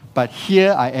 but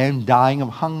here I am dying of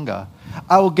hunger?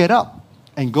 I will get up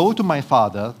and go to my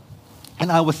father,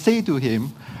 and I will say to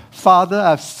him, Father,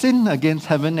 I've sinned against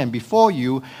heaven and before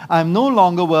you. I am no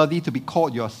longer worthy to be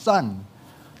called your son.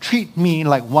 Treat me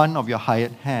like one of your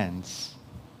hired hands.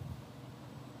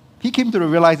 He came to the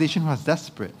realization he was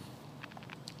desperate.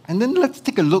 And then let's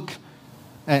take a look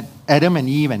at Adam and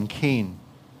Eve and Cain.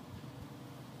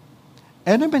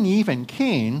 Adam and Eve and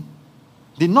Cain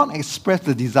did not express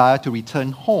the desire to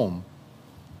return home.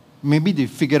 Maybe they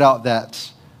figured out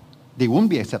that they won't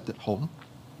be accepted home.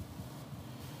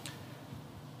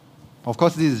 Of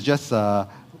course, this is just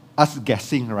us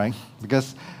guessing, right?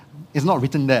 Because it's not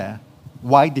written there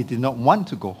why they did not want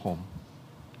to go home.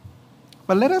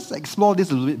 But let us explore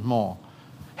this a little bit more.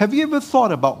 Have you ever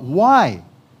thought about why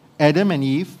Adam and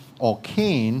Eve or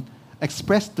Cain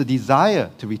expressed the desire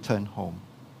to return home?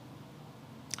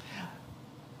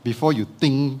 Before you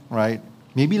think, right,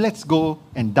 maybe let's go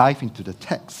and dive into the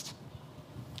text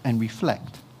and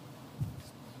reflect.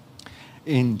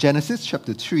 In Genesis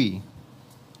chapter 3,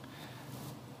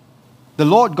 the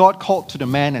Lord God called to the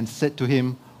man and said to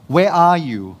him, Where are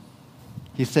you?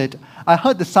 He said, I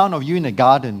heard the sound of you in the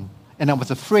garden, and I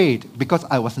was afraid because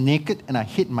I was naked and I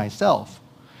hid myself.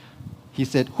 He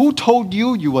said, Who told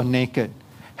you you were naked?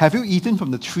 Have you eaten from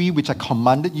the tree which I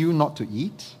commanded you not to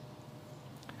eat?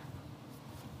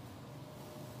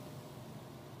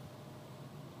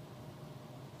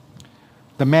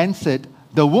 The man said,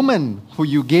 The woman who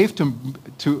you gave to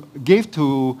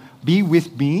be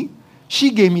with me,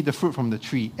 she gave me the fruit from the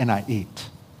tree, and I ate.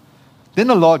 Then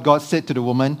the Lord God said to the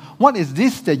woman, What is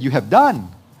this that you have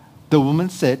done? The woman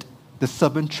said, The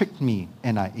serpent tricked me,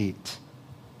 and I ate.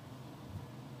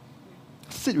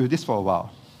 Sit with this for a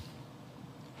while.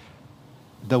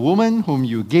 The woman whom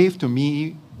you gave to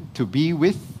me to be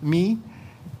with me,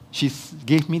 she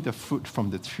gave me the fruit from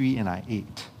the tree, and I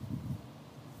ate.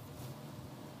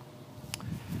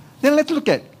 Then let's look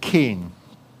at Cain,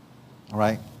 all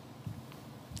right?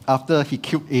 After he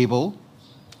killed Abel,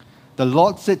 the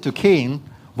Lord said to Cain,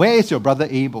 Where is your brother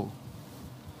Abel?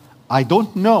 I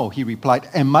don't know, he replied.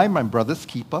 Am I my brother's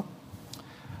keeper?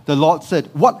 The Lord said,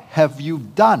 What have you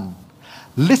done?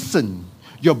 Listen,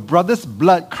 your brother's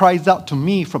blood cries out to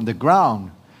me from the ground.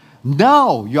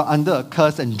 Now you're under a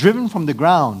curse and driven from the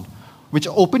ground, which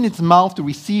opened its mouth to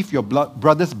receive your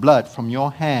brother's blood from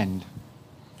your hand.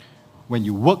 When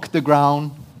you work the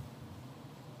ground,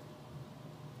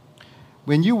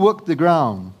 When you work the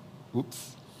ground,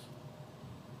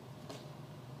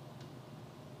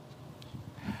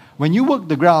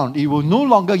 it will no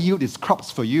longer yield its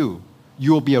crops for you.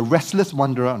 You will be a restless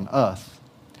wanderer on earth.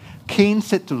 Cain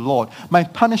said to the Lord, My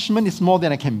punishment is more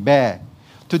than I can bear.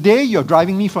 Today you're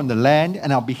driving me from the land,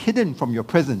 and I'll be hidden from your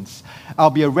presence. I'll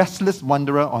be a restless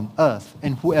wanderer on earth,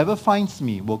 and whoever finds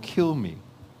me will kill me.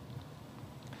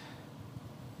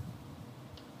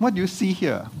 What do you see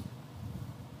here?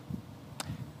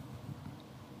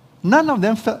 None of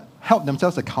them held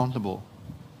themselves accountable.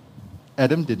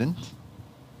 Adam didn't.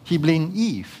 He blamed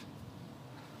Eve.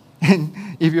 And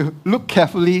if you look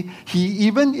carefully, he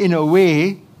even, in a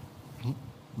way,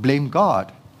 blamed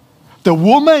God. The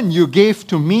woman you gave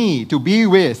to me to be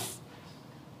with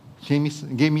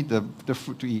gave me the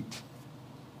fruit to eat.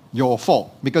 Your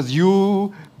fault, because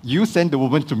you sent the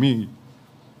woman to me.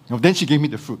 Then she gave me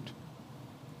the fruit.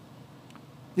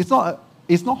 It's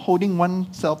not holding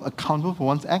oneself accountable for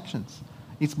one's actions.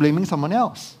 It's blaming someone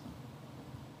else.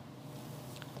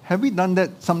 Have we done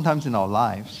that sometimes in our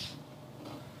lives?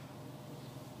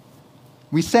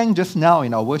 We sang just now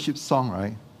in our worship song,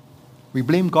 right? We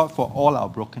blame God for all our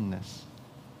brokenness.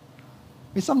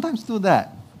 We sometimes do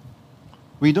that.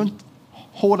 We don't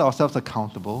hold ourselves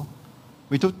accountable.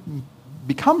 We don't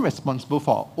become responsible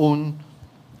for our own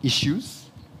issues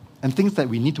and things that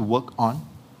we need to work on.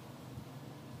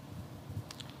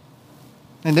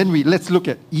 And then let's look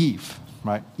at Eve,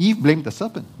 right? Eve blamed the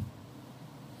serpent.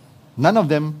 None of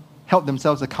them held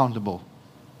themselves accountable.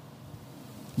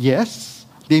 Yes,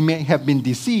 they may have been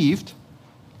deceived.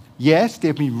 Yes,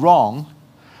 they've been wrong.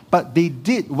 But they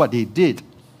did what they did.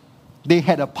 They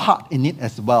had a part in it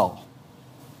as well.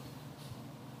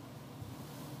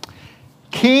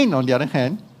 Cain, on the other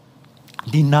hand,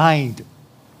 denied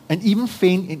and even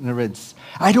feigned ignorance.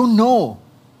 I don't know.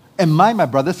 Am I my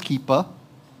brother's keeper?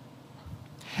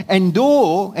 And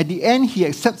though at the end he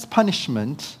accepts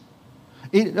punishment,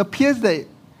 it appears that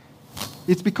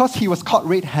it's because he was caught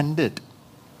red-handed,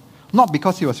 not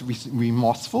because he was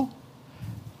remorseful.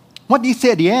 What did he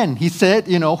say at the end? He said,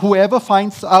 whoever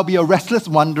finds, I'll be a restless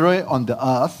wanderer on the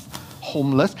earth.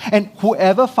 homeless, and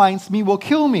whoever finds me will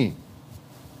kill me.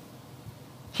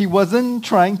 He wasn't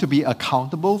trying to be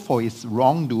accountable for his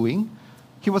wrongdoing.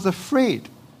 He was afraid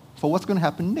for what's going to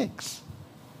happen next.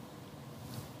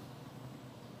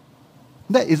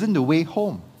 That isn't the way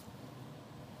home.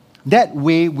 That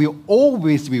way we'll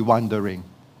always be wandering.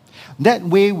 That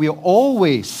way we'll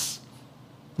always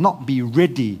not be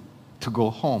ready to go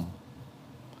home.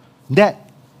 That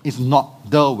is not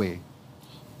the way.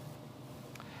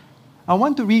 I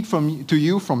want to read to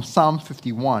you from Psalm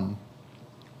 51.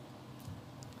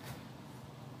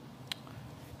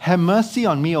 Have mercy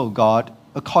on me, O God,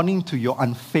 according to your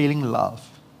unfailing love.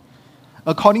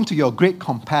 According to your great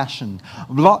compassion,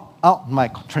 blot out my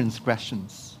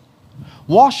transgressions.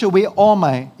 Wash away all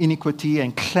my iniquity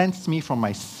and cleanse me from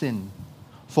my sin.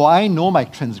 For I know my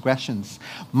transgressions.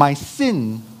 My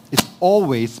sin is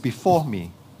always before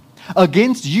me.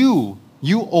 Against you,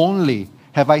 you only,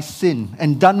 have I sinned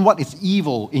and done what is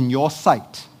evil in your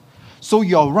sight. So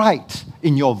you're right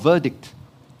in your verdict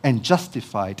and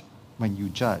justified when you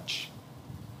judge.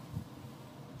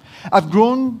 I've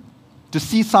grown to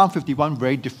see Psalm 51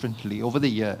 very differently over the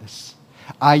years.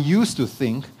 I used to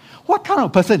think, what kind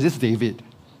of person is this David?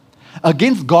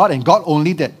 Against God and God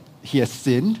only that he has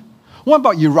sinned? What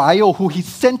about Uriah, who he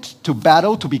sent to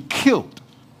battle to be killed?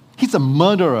 He's a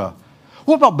murderer.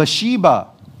 What about Bathsheba,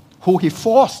 who he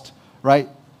forced, right,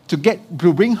 to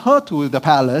bring her to the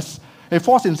palace? He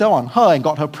forced himself on her and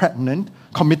got her pregnant,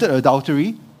 committed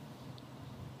adultery.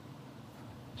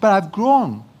 But I've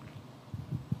grown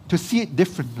to see it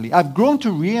differently. I've grown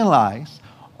to realize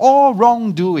all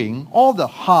wrongdoing, all the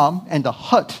harm and the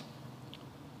hurt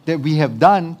that we have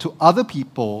done to other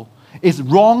people is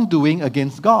wrongdoing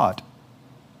against God.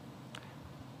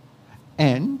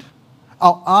 And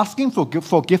our asking for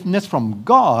forgiveness from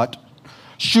God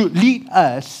should lead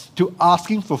us to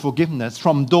asking for forgiveness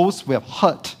from those we have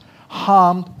hurt,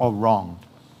 harmed, or wronged.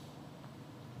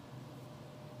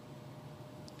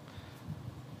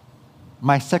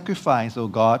 My sacrifice, O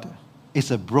God, is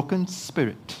a broken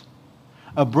spirit.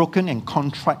 A broken and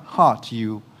contrite heart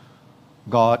you,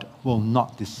 God, will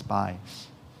not despise.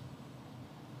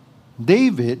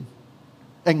 David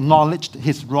acknowledged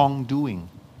his wrongdoing.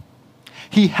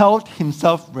 He held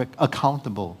himself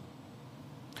accountable.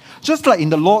 Just like in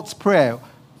the Lord's Prayer,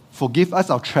 forgive us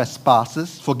our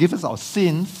trespasses, forgive us our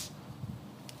sins,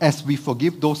 as we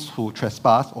forgive those who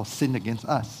trespass or sin against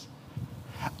us.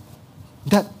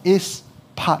 That is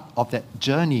part of that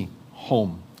journey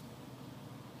home.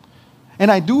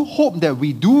 And I do hope that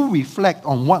we do reflect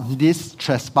on what these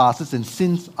trespasses and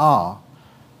sins are,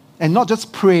 and not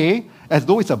just pray as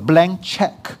though it's a blank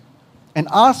check and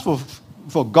ask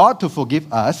for God to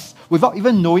forgive us without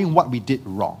even knowing what we did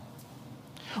wrong.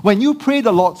 When you pray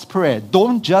the Lord's Prayer,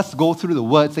 don't just go through the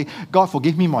words, say, God,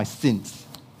 forgive me my sins.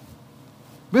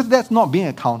 Because that's not being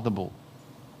accountable.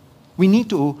 We need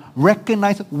to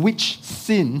recognize which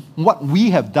sin, what we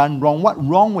have done wrong, what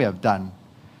wrong we have done.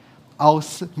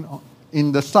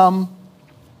 In the Psalm,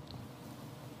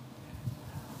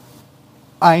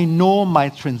 I know my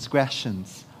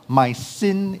transgressions. My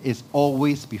sin is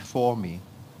always before me.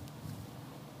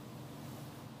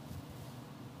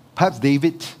 Perhaps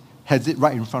David has it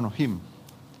right in front of him.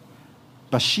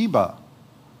 Bathsheba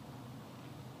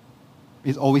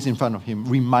is always in front of him,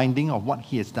 reminding of what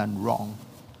he has done wrong.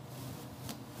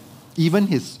 Even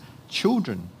his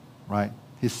children, right,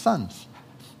 his sons,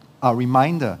 are a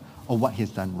reminder of what he has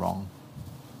done wrong.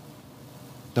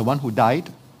 The one who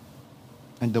died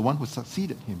and the one who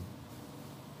succeeded him.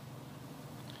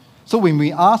 So when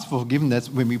we ask for forgiveness,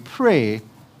 when we pray,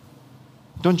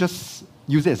 don't just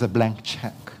use it as a blank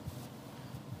check.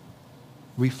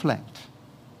 Reflect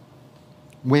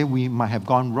where we might have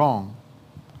gone wrong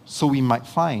so we might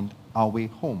find our way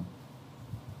home.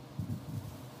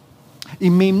 It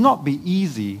may not be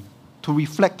easy to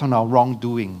reflect on our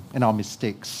wrongdoing and our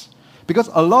mistakes because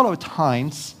a lot of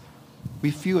times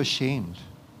we feel ashamed.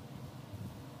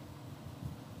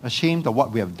 Ashamed of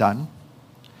what we have done.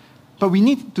 But we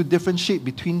need to differentiate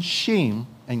between shame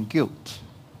and guilt.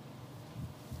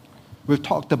 We've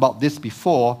talked about this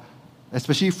before,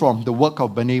 especially from the work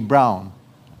of Brené Brown.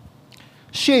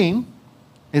 Shame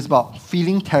is about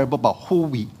feeling terrible about who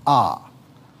we are,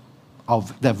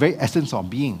 of the very essence of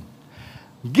being.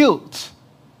 Guilt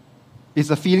is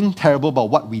a feeling terrible about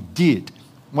what we did,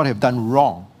 what I have done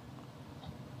wrong.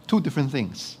 Two different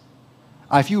things.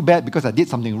 I feel bad because I did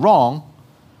something wrong,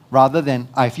 rather than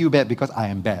I feel bad because I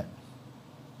am bad.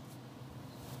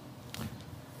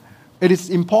 It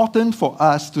is important for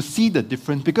us to see the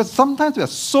difference because sometimes we are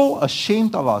so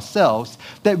ashamed of ourselves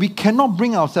that we cannot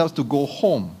bring ourselves to go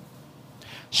home.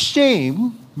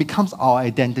 Shame becomes our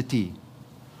identity.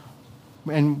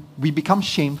 And we become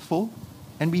shameful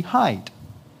and we hide.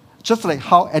 Just like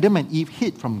how Adam and Eve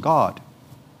hid from God.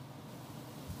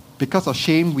 Because of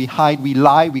shame, we hide, we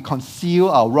lie, we conceal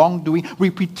our wrongdoing,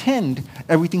 we pretend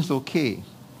everything's okay.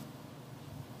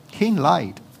 Cain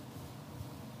lied.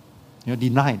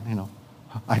 Denied,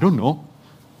 I don't know.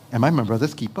 Am I my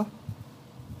brother's keeper?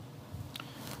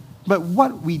 But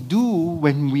what we do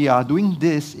when we are doing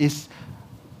this is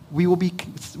we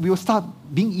will start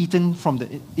being eaten from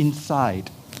the inside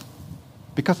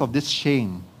because of this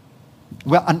shame.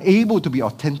 We're unable to be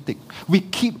authentic. We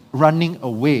keep running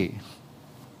away.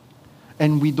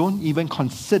 And we don't even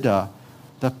consider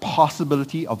the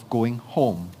possibility of going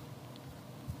home.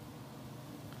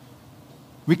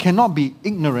 We cannot be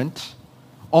ignorant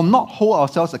or not hold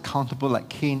ourselves accountable like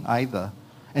Cain either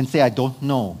and say, I don't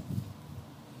know.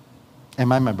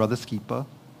 Am I my brother's keeper?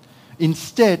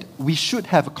 Instead, we should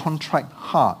have a contrite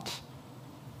heart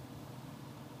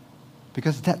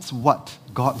because that's what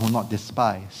God will not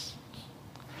despise.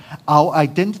 Our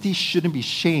identity shouldn't be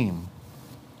shame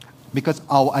because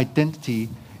our identity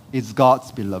is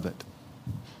God's beloved.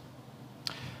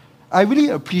 I really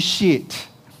appreciate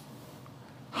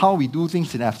how we do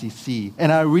things in FCC.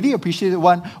 And I really appreciate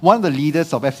one of the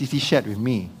leaders of FCC shared with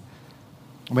me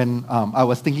when I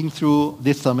was thinking through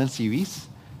this sermon series.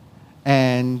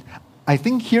 And I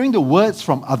think hearing the words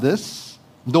from others,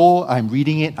 though I'm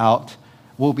reading it out,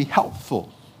 will be helpful.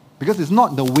 Because it's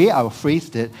not the way I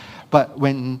phrased it, but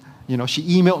when she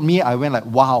emailed me, I went like,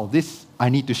 wow, I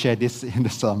need to share this in the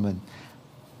sermon.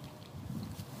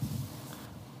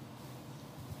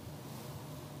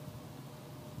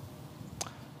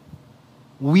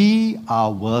 We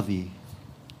are worthy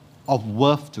of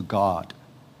worth to God.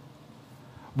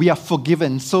 We are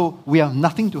forgiven, so we have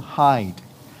nothing to hide,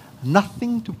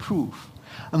 nothing to prove,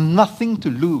 and nothing to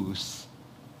lose.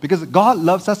 Because God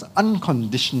loves us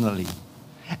unconditionally,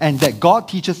 and that God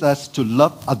teaches us to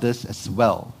love others as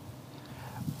well.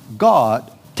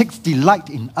 God takes delight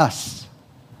in us,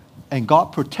 and God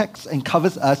protects and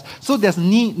covers us, so there's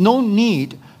no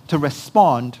need to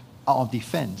respond out of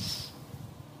defense.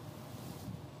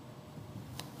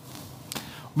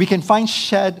 We can find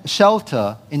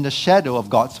shelter in the shadow of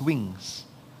God's wings.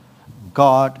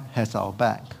 God has our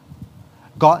back.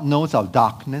 God knows our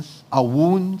darkness, our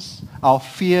wounds, our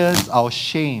fears, our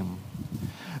shame.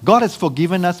 God has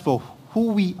forgiven us for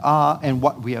who we are and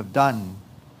what we have done.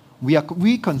 We are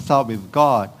reconciled with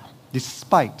God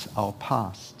despite our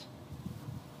past.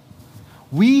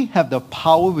 We have the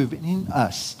power within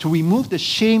us to remove the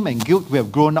shame and guilt we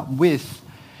have grown up with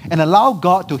and allow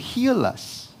God to heal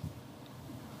us.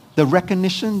 The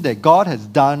recognition that God has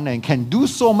done and can do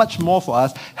so much more for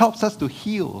us helps us to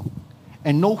heal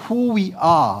and know who we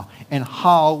are and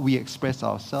how we express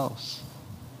ourselves.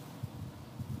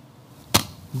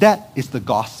 That is the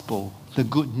gospel, the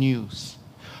good news.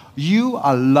 You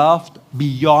are loved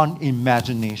beyond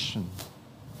imagination.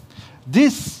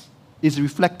 This is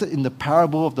reflected in the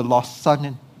parable of the lost son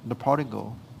and the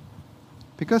prodigal.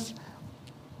 Because,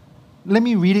 let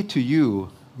me read it to you,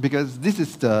 because this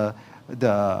is a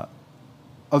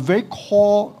very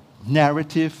core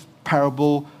narrative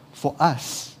parable for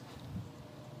us.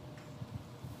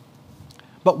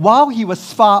 But while he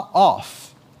was far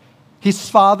off, his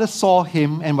father saw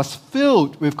him and was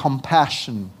filled with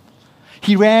compassion.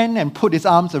 He ran and put his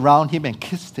arms around him and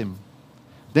kissed him.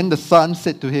 Then the son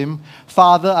said to him,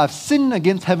 Father, I've sinned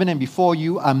against heaven and before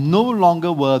you. I'm no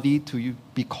longer worthy to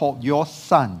be called your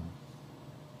son.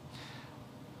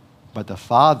 But the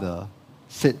father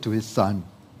said to his son,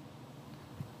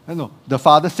 the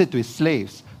father said to his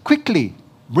slaves, quickly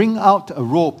bring out a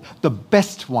robe, the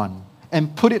best one,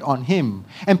 and put it on him,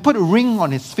 and put a ring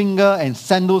on his finger and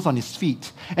sandals on his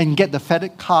feet, and get the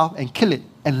fatted calf and kill it,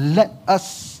 and let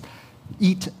us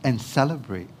eat and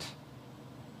celebrate.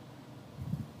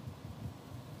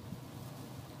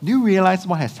 Do you realize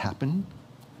what has happened?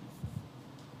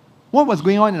 What was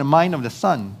going on in the mind of the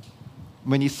son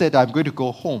when he said, I'm going to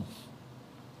go home?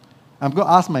 I'm going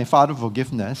to ask my father for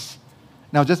forgiveness.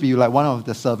 And I'll just be like one of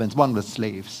the servants, one of the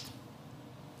slaves.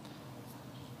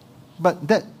 But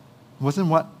that wasn't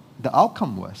what the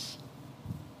outcome was.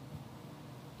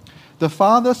 The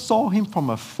father saw him from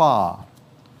afar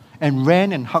and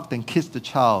ran and hugged and kissed the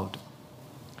child.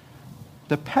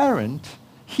 The parent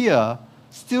here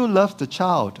still loves the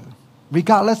child,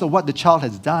 regardless of what the child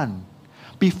has done,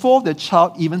 before the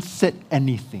child even said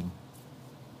anything.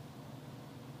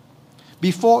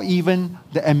 Before even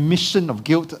the admission of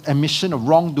guilt, admission of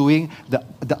wrongdoing,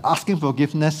 the asking for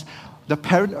forgiveness, the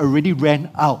parent already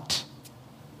ran out,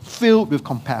 filled with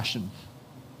compassion.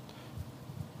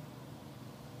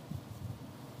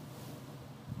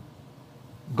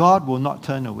 God will not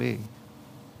turn away.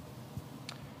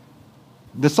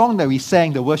 The song that we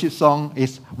sang, the worship song,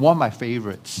 is one of my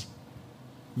favorites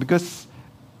because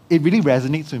it really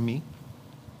resonates with me,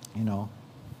 you know.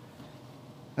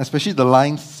 Especially the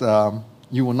lines,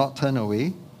 you will not turn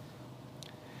away.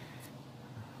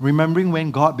 Remembering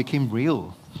when God became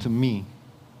real to me,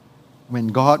 when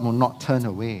God will not turn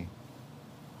away.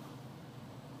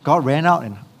 God ran out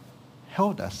and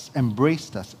held us,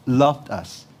 embraced us, loved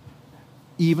us,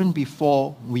 even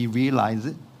before we realize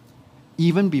it,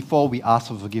 even before we ask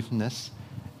for forgiveness,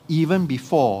 even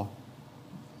before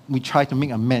we try to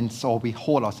make amends or we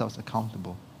hold ourselves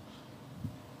accountable.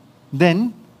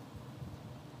 Then,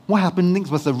 what happened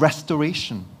next was a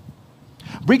restoration.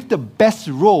 Break the best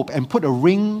robe and put a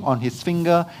ring on his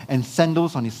finger and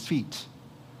sandals on his feet.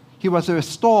 He was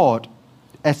restored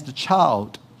as the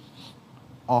child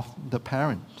of the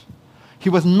parent. He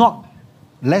was not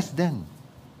less than.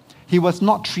 He was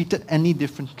not treated any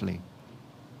differently.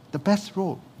 The best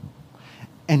robe.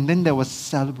 And then there was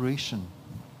celebration.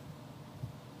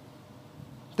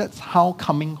 That's how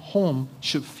coming home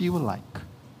should feel like.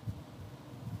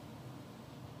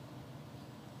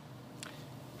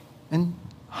 And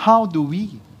how do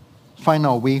we find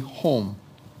our way home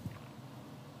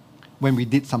when we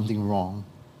did something wrong?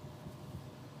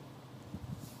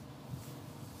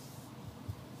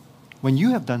 When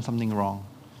you have done something wrong,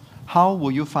 how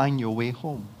will you find your way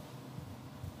home?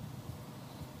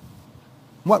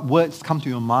 What words come to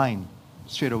your mind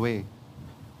straight away?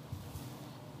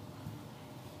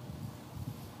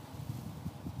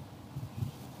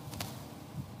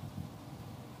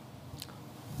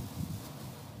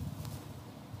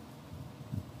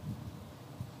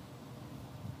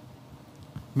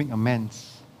 Make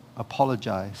amends,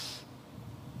 apologize.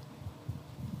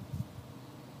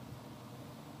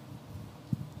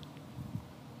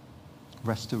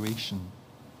 Restoration.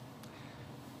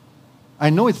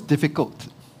 I know it's difficult,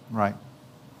 right?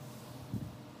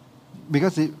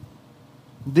 Because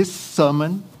this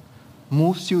sermon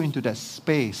moves you into that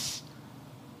space,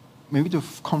 maybe to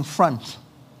confront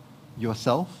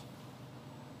yourself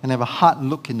and have a hard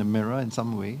look in the mirror in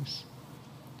some ways.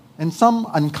 And some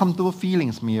uncomfortable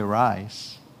feelings may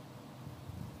arise.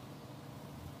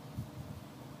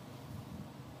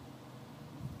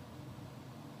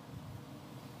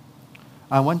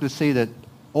 I want to say that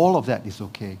all of that is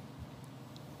okay.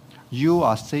 You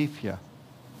are safe here.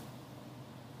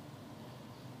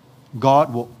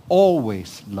 God will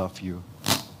always love you.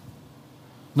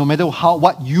 No matter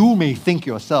what you may think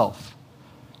yourself.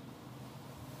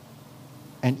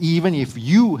 And even if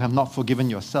you have not forgiven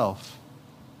yourself,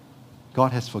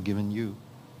 God has forgiven you.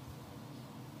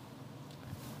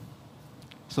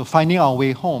 So finding our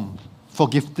way home,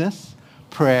 forgiveness,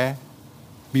 prayer,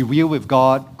 be real with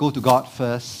God, go to God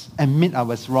first, admit I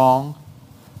was wrong,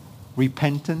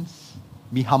 repentance,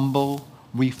 be humble,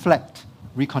 reflect,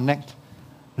 reconnect,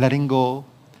 letting go,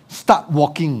 start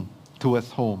walking towards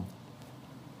home.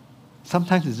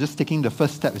 Sometimes it's just taking the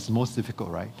first step is most difficult,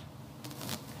 right?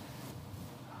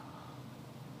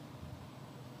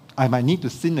 I might need to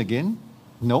sin again.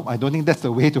 No, I don't think that's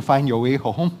the way to find your way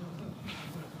home.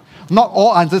 Not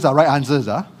all answers are right answers.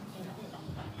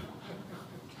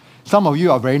 Some of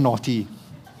you are very naughty.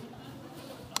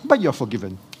 But you're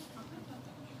forgiven.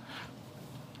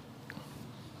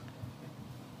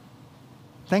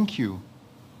 Thank you.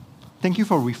 Thank you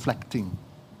for reflecting.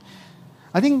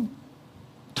 I think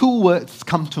 2 words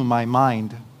come to my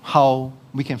mind how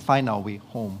we can find our way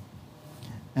home.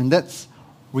 And that's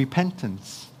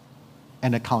repentance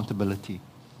and accountability.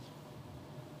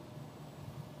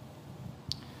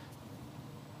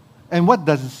 And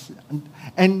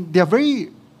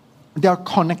they are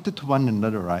connected to one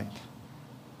another, right?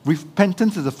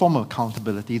 Repentance is a form of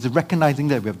accountability. It's recognizing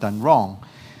that we have done wrong.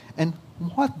 And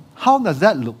how does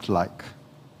that look like?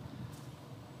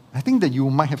 I think that you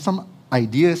might have some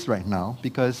ideas right now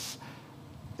because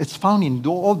it's found in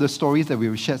all the stories that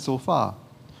we've shared so far.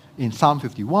 In Psalm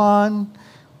 51,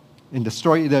 in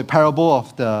the parable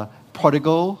of the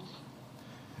prodigal.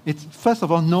 It's first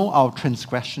of all, know our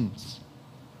transgressions.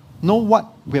 Know what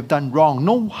we have done wrong.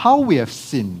 Know how we have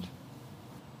sinned.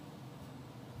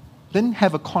 Then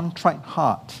have a contrite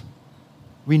heart.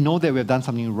 We know that we have done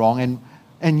something wrong.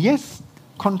 And yes,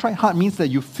 contrite heart means that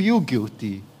you feel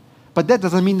guilty. But that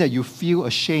doesn't mean that you feel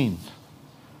ashamed.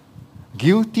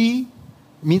 Guilty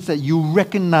means that you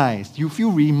recognize, you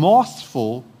feel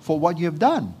remorseful for what you have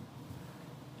done.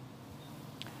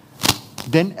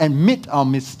 Then admit our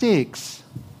mistakes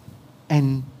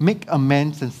and make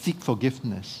amends and seek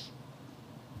forgiveness.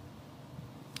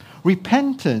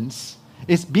 Repentance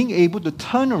It's being able to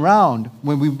turn around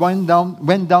when we went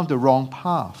down the wrong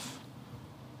path.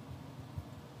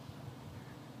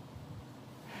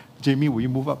 Jamie, will you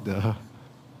move up the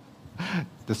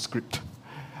script?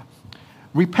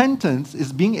 Repentance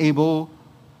is being able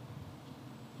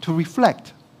to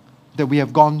reflect that we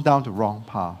have gone down the wrong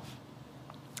path.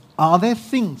 Are there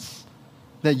things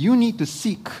that you need to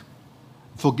seek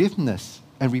forgiveness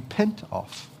and repent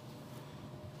of?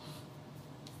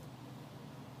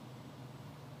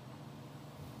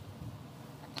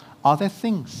 Are there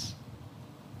things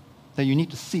that you need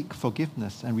to seek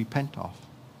forgiveness and repent of?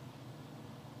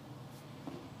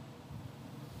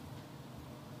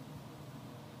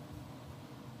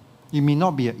 It may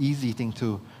not be an easy thing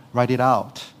to write it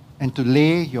out and to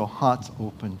lay your hearts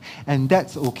open, and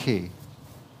that's okay.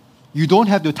 You don't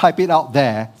have to type it out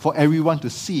there for everyone to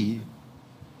see.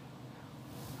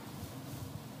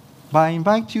 But I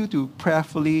invite you to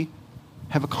prayerfully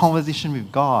have a conversation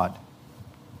with God.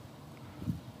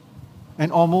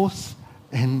 And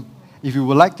if you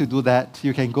would like to do that,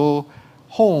 you can go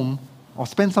home or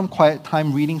spend some quiet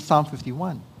time reading Psalm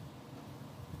 51.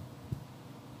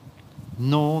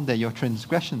 Know that your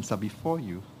transgressions are before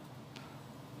you.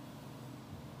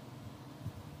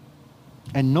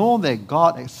 And know that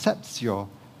God accepts your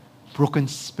broken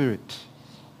spirit.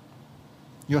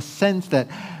 Your sense that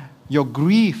your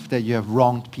grief that you have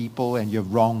wronged people and you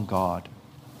have wronged God.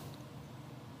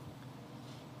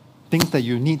 Things that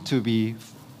you need to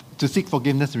seek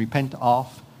forgiveness and repent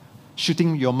of.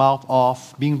 Shooting your mouth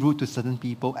off, being rude to certain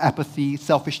people, apathy,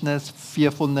 selfishness,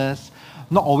 fearfulness,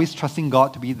 not always trusting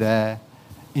God to be there,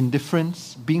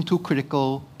 indifference, being too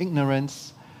critical,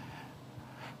 ignorance,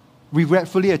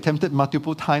 regretfully attempted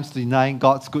multiple times to deny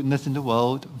God's goodness in the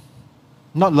world,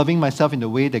 not loving myself in the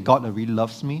way that God really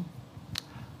loves me,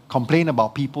 complain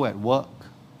about people at work,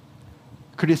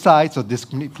 criticize or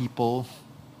discriminate people,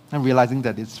 and realizing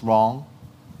that it's wrong.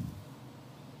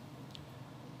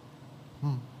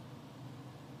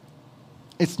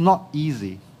 It's not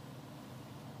easy.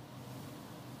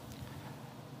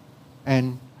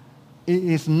 And it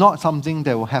is not something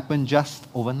that will happen just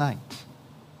overnight.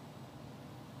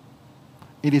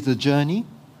 It is a journey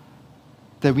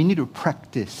that we need to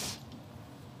practice.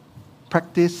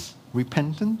 Practice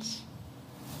repentance,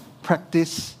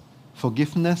 practice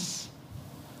forgiveness,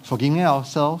 forgiving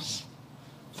ourselves,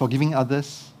 forgiving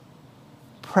others,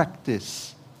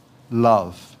 practice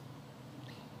love.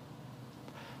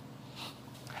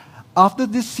 After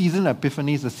this season of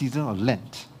Epiphany is the season of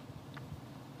Lent.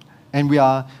 And we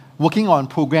are working on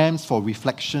programs for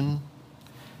reflection.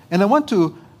 And I want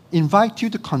to invite you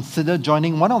to consider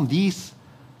joining one of these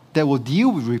that will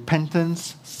deal with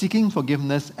repentance, seeking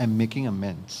forgiveness, and making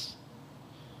amends.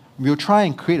 We'll try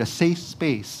and create a safe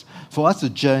space for us to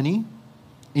journey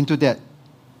into that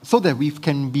so that we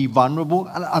can be vulnerable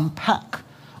and unpack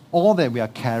all that we are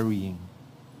carrying.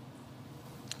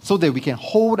 So that we can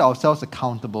hold ourselves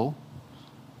accountable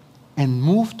and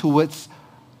move towards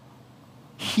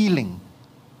healing.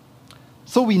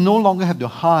 So we no longer have to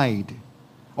hide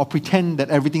or pretend that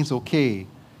everything's okay.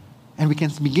 And we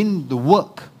can begin the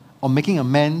work of making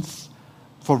amends,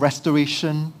 for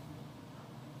restoration,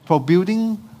 for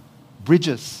building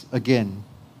bridges again,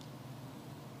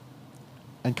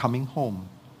 and coming home.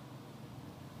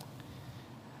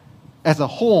 As a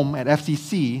home at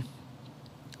FCC,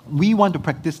 we want to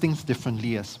practice things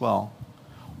differently as well.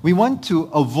 We want to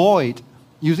avoid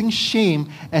using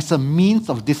shame as a means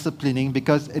of disciplining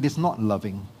because it is not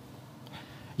loving.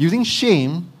 Using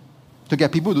shame to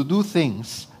get people to do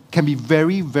things can be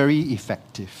very, very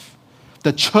effective.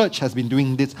 The church has been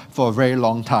doing this for a very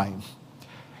long time.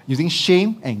 Using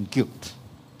shame and guilt.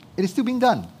 It is still being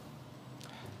done.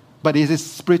 But it is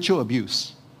spiritual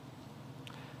abuse.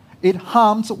 It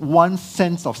harms one's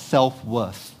sense of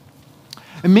self-worth.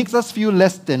 It makes us feel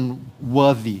less than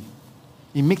worthy.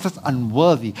 It makes us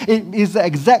unworthy. It is the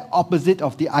exact opposite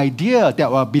of the idea that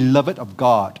we are beloved of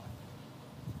God.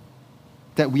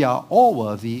 That we are all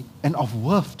worthy and of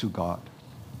worth to God.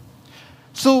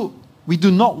 So, we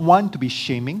do not want to be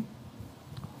shaming,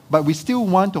 but we still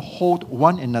want to hold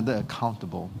one another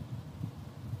accountable.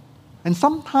 And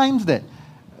sometimes that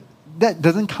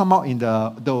doesn't come out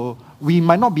in we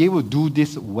might not be able to do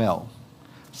this well.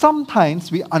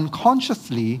 Sometimes we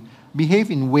unconsciously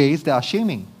behave in ways that are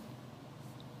shaming.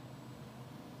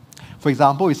 For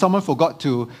example, if someone forgot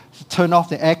to turn off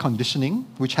the air conditioning,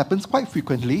 which happens quite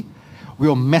frequently,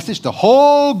 we'll message the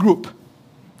whole group,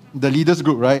 the leaders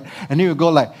group, right? And then we'll go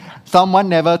like, someone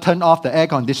never turned off the air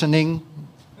conditioning.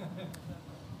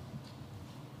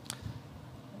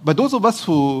 But those of us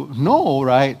who know,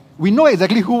 right, we know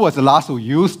exactly who was the last who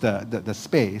used the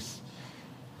space.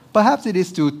 Perhaps it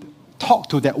is to talk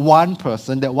to that one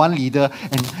person, that one leader,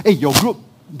 and hey, your group,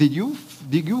 did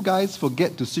you guys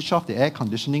forget to switch off the air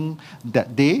conditioning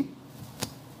that day?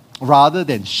 Rather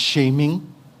than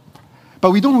shaming.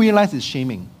 But we don't realize it's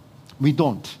shaming. We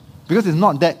don't. Because it's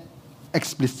not that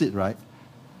explicit, right?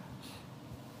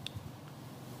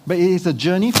 But it is a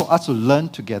journey for us to learn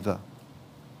together.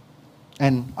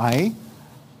 And I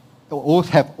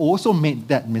have also made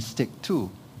that mistake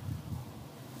too.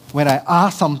 When I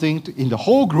ask something in the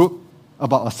whole group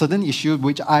about a certain issue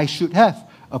which I should have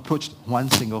approached one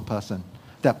single person.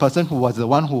 That person who was the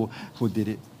one who did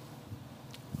it.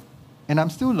 And I'm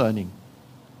still learning.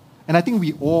 And I think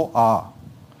we all are.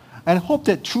 And I hope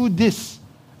that through this,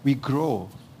 we grow.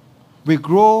 We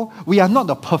grow. We are not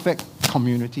the perfect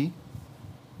community,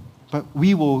 but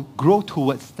we will grow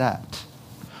towards that.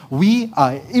 We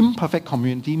are an imperfect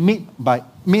community made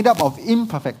up of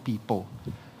imperfect people.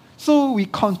 So we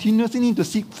continuously need to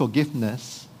seek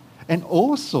forgiveness and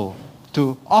also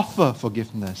to offer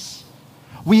forgiveness.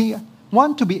 We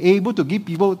want to be able to give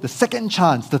people the second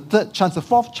chance, the third chance, the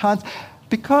fourth chance,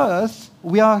 because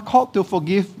we are called to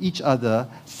forgive each other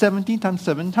 70 times,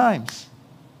 7 times.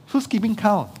 Who's keeping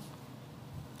count?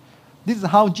 This is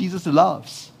how Jesus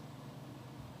loves.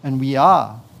 And we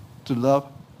are to love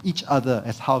each other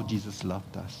as how Jesus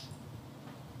loved us.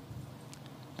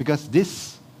 Because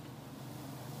this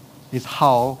is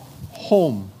how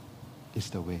home is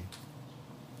the way.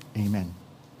 Amen.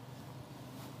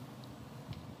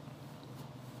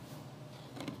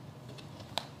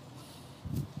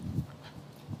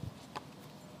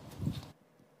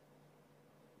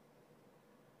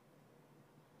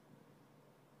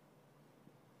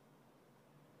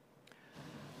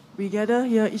 We gather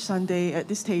here each Sunday at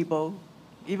this table,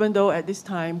 even though at this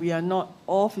time we are not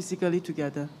all physically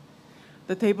together.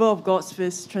 The table of God's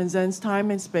feast transcends time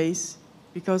and space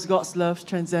because God's love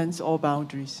transcends all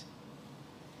boundaries.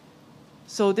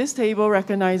 So this table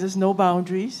recognizes no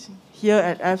boundaries. Here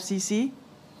at FCC,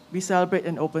 we celebrate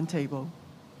an open table.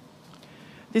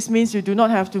 This means you do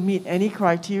not have to meet any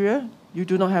criteria, you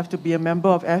do not have to be a member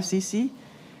of FCC,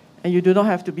 and you do not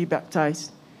have to be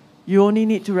baptized. You only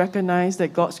need to recognize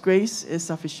that God's grace is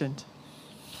sufficient.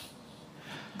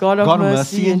 God of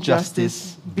mercy and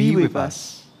justice, be with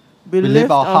us. We lift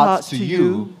our hearts to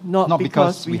you, not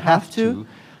because we have to,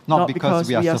 not because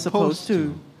we are supposed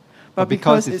to, but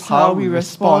because it's how we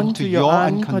respond to your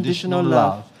unconditional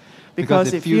love,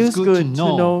 because it feels good to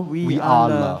know we are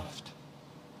loved.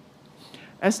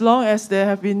 As long as there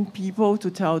have been people to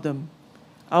tell them,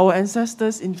 our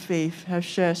ancestors in faith have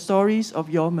shared stories of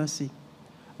your mercy.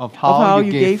 Of how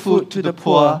you gave food to the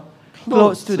poor,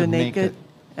 clothes to the naked,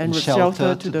 and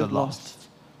shelter to the lost.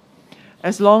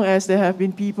 As long as there have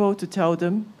been people to tell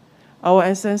them, our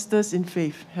ancestors in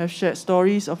faith have shared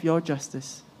stories of your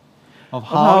justice. Of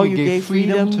how you gave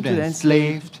freedom to the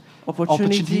enslaved,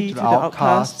 opportunity to the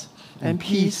outcast, and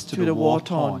peace to the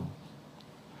war-torn.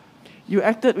 You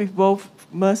acted with both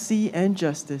mercy and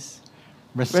justice,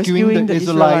 rescuing the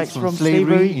Israelites from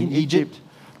slavery in Egypt,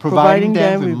 providing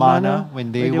them with manna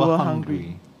when they were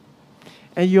hungry.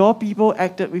 And your people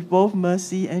acted with both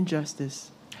mercy and justice.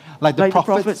 Like the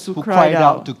prophets who cried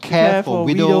out to care for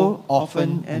widow,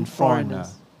 orphan, and foreigner.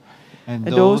 And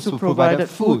those who provided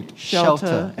food,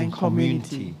 shelter, and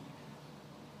community.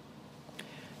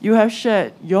 You have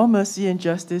shared your mercy and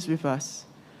justice with us,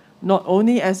 not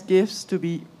only as gifts to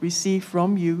be received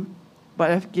from you,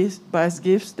 but as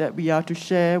gifts that we are to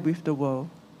share with the world.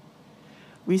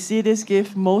 We see this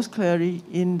gift most clearly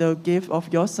in the gift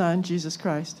of your Son, Jesus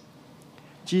Christ.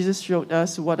 Jesus showed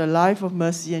us what a life of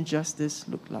mercy and justice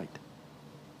looked like.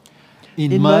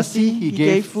 In mercy, he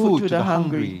gave food to the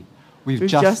hungry. With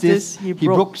justice, he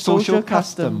broke social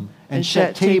custom and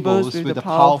shared tables with the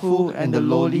powerful and the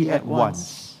lowly at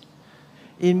once.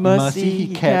 In mercy,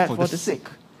 he cared for the sick.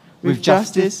 With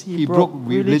justice, he broke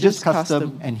religious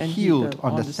custom and healed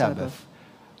on the Sabbath.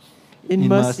 In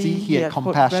mercy, he had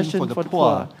compassion for the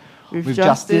poor. With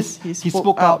justice, he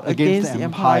spoke out against the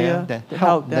empire that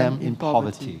held them in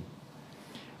poverty.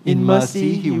 In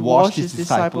mercy, he washed his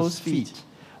disciples' feet.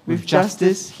 With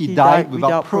justice, he died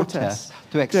without protest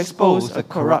to expose a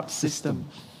corrupt system.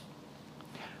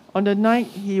 On the night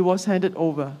he was handed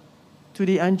over to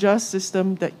the unjust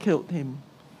system that killed him,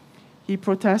 he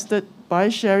protested by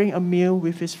sharing a meal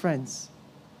with his friends.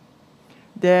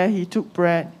 There he took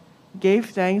bread, gave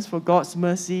thanks for God's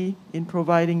mercy in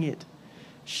providing it,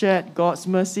 shared God's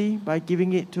mercy by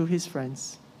giving it to his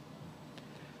friends,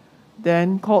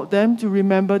 then called them to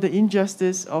remember the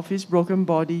injustice of his broken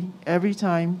body every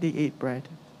time they ate bread.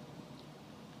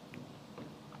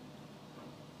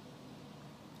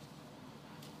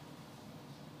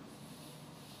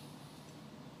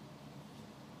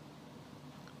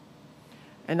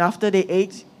 And after they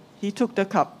ate, he took the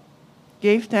cup,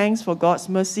 gave thanks for God's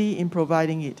mercy in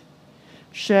providing it,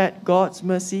 shared God's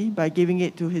mercy by giving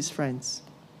it to his friends,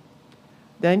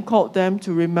 then called them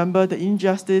to remember the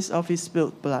injustice of his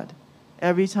spilled blood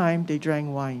every time they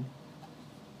drank wine.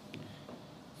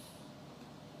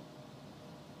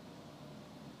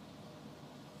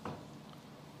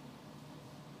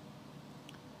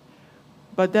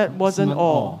 But that wasn't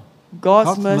all.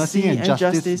 God's mercy and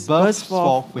justice burst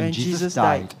forth when Jesus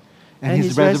died, and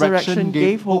his resurrection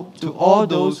gave hope to all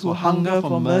those who hunger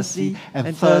for mercy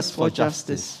and thirst for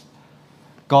justice.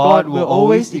 God will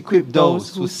always equip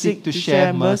those who seek to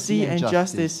share mercy and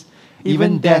justice.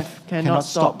 Even death cannot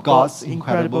stop God's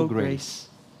incredible grace.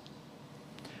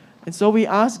 And so we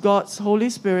ask God's Holy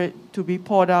Spirit to be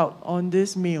poured out on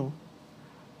this meal,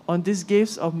 on these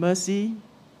gifts of mercy,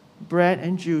 bread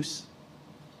and juice,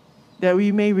 that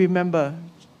we may remember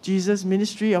Jesus'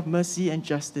 ministry of mercy and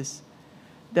justice,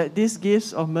 that these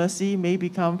gifts of mercy may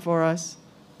become for us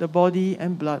the body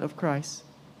and blood of Christ,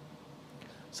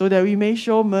 so that we may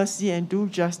show mercy and do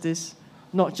justice,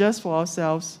 not just for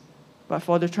ourselves, but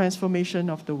for the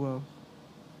transformation of the world.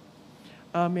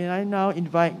 May I now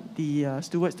invite the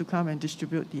stewards to come and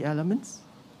distribute the elements.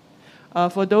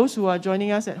 For those who are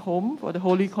joining us at home for the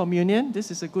Holy Communion,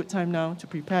 this is a good time now to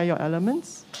prepare your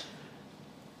elements.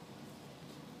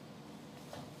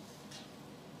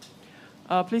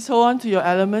 Please hold on to your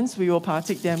elements. We will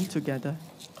partake them together.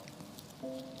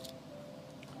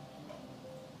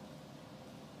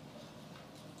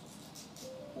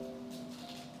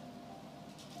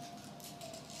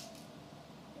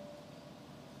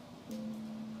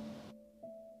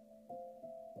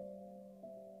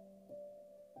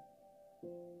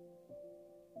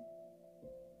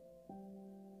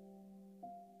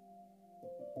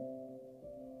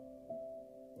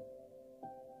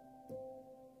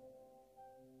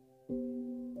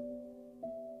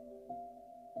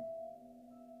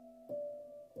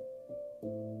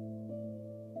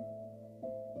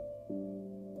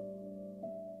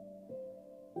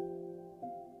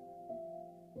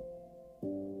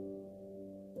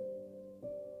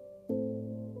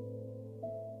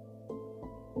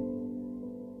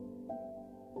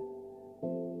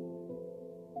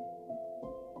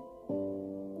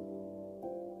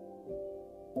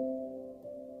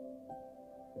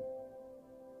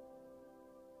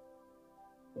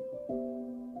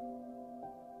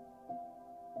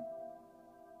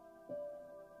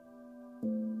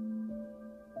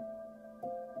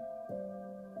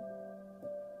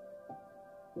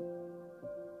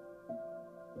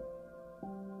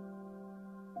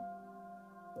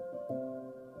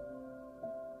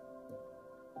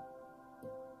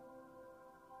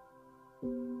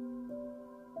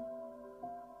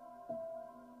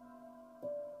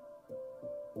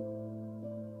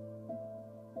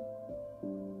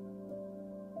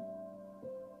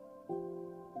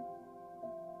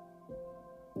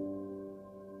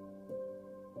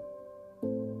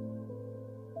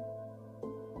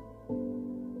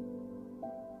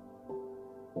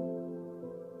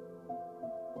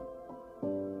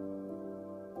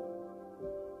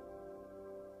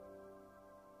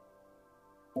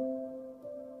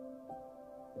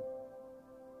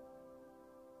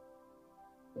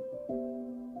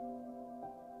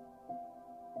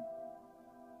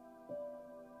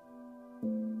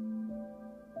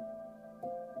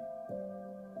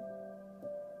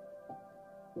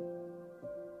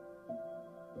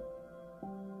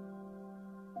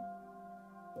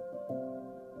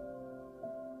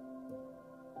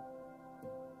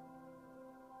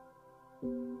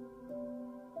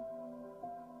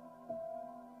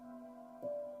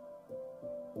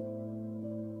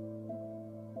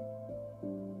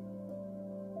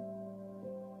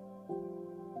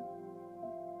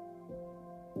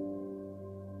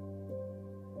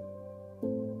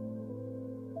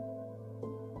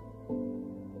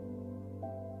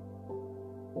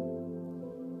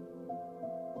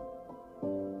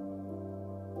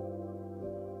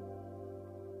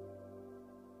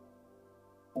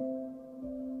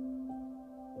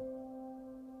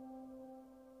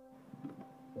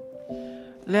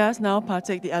 Let us now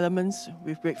partake the elements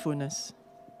with gratefulness.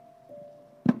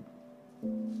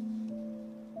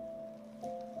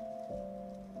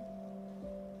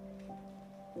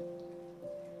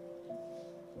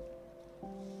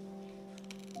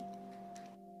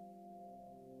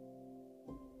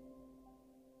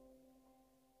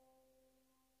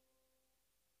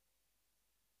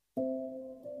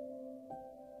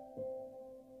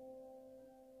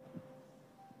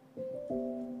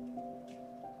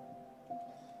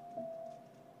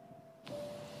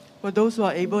 For those who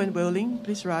are able and willing,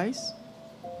 please rise.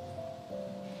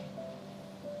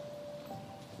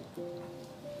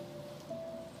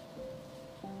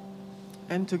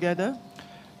 And together,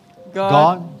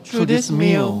 God, through this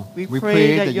meal, we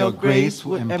pray that your grace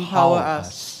would empower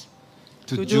us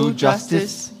to do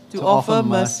justice, to offer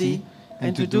mercy,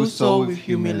 and to do so with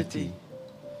humility.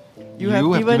 You have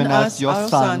given us your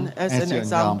Son as an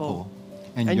example,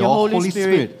 and your Holy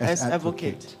Spirit as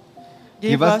advocate.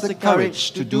 Give us the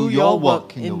courage to do your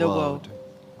work in the world.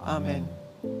 Amen.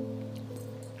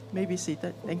 May be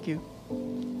seated. Thank you.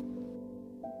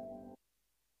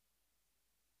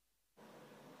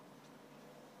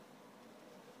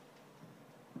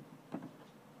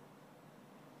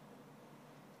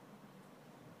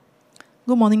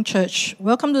 Good morning, church.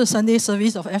 Welcome to the Sunday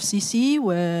service of FCC,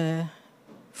 where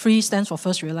FREE stands for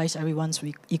First Realize Everyone's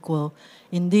Equal.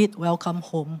 Indeed, welcome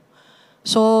home.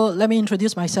 So let me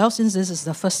introduce myself, since this is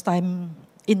the first time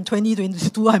in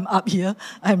 2022 I'm up here.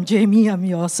 I'm Jamie, I'm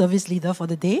your service leader for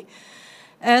the day.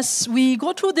 As we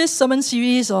go through this sermon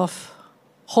series of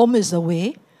Home is the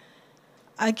Way,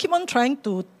 I keep on trying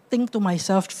to think to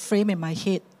myself, frame in my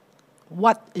head,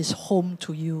 what is home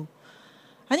to you?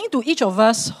 I think to each of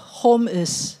us, home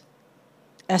is,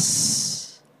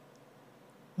 as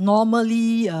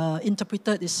normally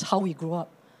interpreted, is how we grow up.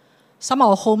 Some of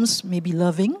our homes may be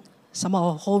loving. Some of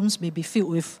our homes may be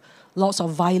filled with lots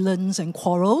of violence and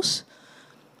quarrels.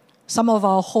 Some of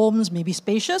our homes may be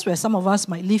spacious, where some of us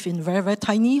might live in very, very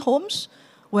tiny homes,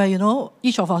 where,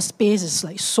 each of our space is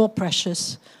like so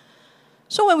precious.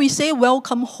 So when we say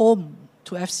welcome home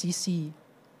to FCC,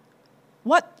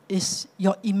 what is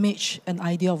your image and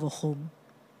idea of a home?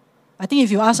 I think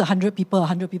if you ask 100 people,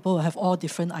 100 people will have all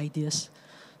different ideas.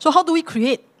 So how do we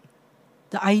create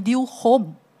the ideal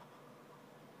home?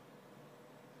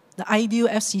 The ideal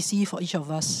FCC for each of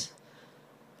us?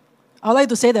 I would like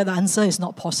to say that the answer is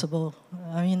not possible.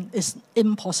 I mean, it's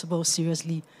impossible,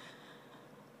 seriously.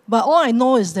 But all I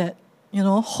know is that,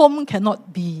 home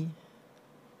cannot be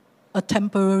a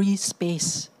temporary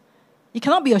space. It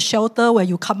cannot be a shelter where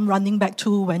you come running back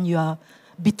to when you are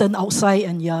beaten outside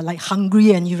and you're like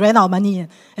hungry and you ran out of money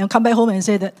and come back home and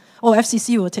say that, oh,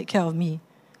 FCC will take care of me.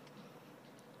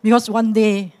 Because one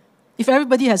day, if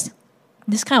everybody has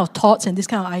this kind of thoughts and this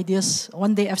kind of ideas,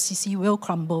 one day FCC will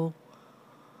crumble.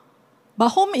 But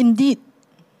home indeed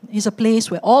is a place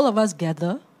where all of us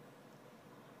gather,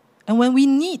 and when we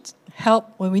need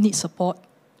help, when we need support,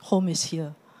 home is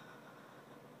here.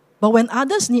 But when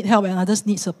others need help and others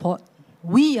need support,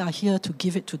 we are here to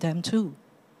give it to them too.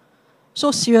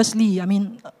 So seriously, I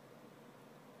mean,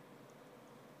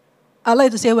 I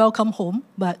like to say welcome home,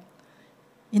 but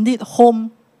indeed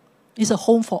home is a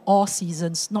home for all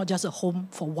seasons, not just a home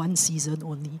for one season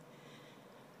only.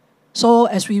 So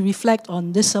as we reflect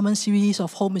on this sermon series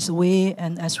of Home is the Way,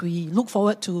 and as we look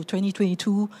forward to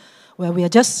 2022, where we are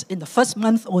just in the first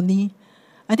month only,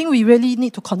 I think we really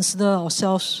need to consider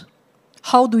ourselves,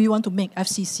 how do we want to make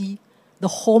FCC the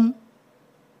home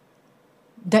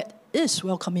that is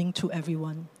welcoming to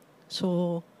everyone?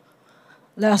 So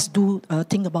let us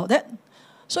think about that.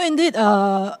 So indeed,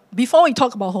 before we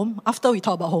talk about home, after we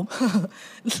talk about home,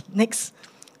 next,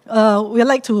 we'd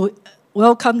like to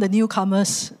welcome the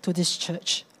newcomers to this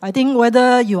church. I think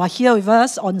whether you are here with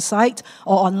us on site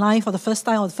or online for the first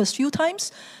time or the first few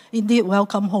times, indeed,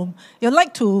 welcome home. You'd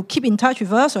like to keep in touch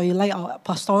with us, or you'd like our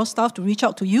pastoral staff to reach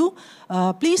out to you,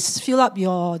 please fill up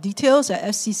your details at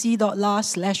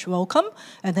fcc.la/welcome,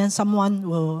 and then someone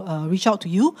will reach out to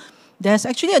you. There's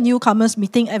actually a newcomers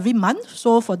meeting every month.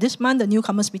 So for this month, the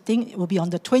newcomers meeting will be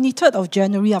on the 23rd of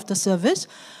January after service,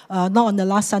 not on the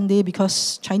last Sunday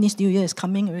because Chinese New Year is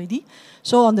coming already.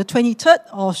 So on the 23rd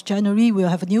of January, we'll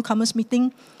have a newcomers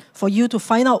meeting for you to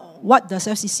find out what does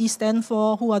FCC stand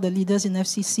for, who are the leaders in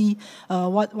FCC,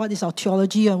 what is our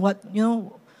theology, and what,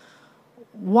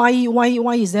 why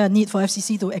is there a need for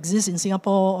FCC to exist in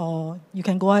Singapore, or you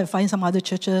can go out and find some other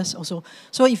churches also.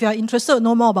 So if you are interested to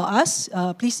know more about us,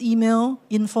 please email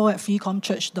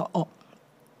info@freecomchurch.org.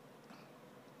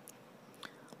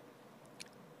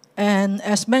 And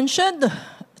as mentioned,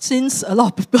 since a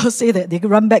lot of people say that they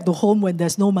run back to home when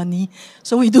there's no money,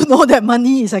 so we do know that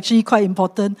money is actually quite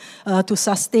important to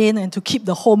sustain and to keep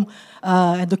the home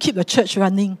and to keep the church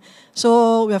running.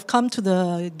 So we have come to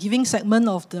the giving segment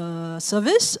of the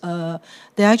service. There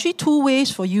are actually two ways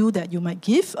for you that you might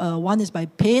give. One is by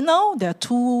PayNow. There are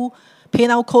two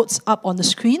PayNow codes up on the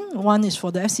screen. One is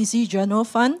for the FCC General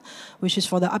Fund, which is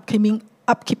for the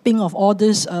upkeeping of all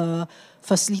these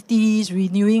facilities,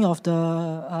 renewing of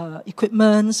the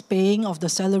equipments, paying of the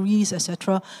salaries,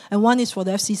 etc. And one is for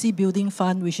the FCC Building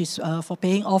Fund, which is for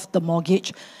paying off the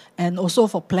mortgage and also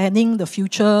for planning the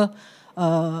future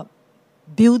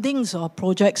buildings or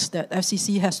projects that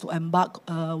FCC has to embark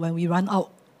when we run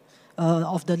out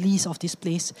of the lease of this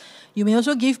place. You may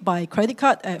also give by credit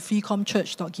card at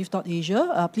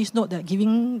freecomchurch.give.asia. Please note that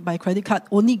giving by credit card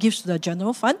only gives to the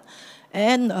general fund,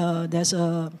 and there's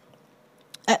a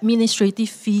administrative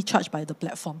fee charged by the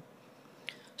platform.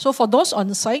 So for those on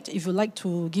the site, if you'd like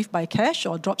to give by cash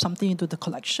or drop something into the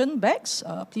collection bags,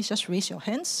 please just raise your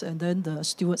hands and then the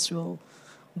stewards will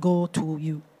go to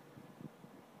you.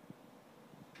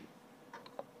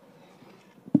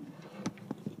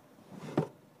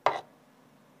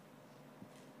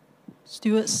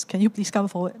 Stewards, can you please come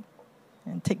forward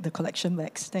and take the collection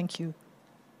bags? Thank you.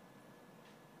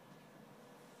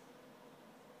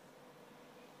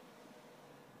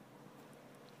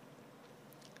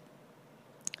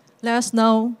 Let us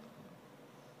now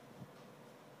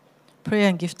pray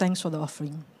and give thanks for the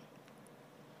offering.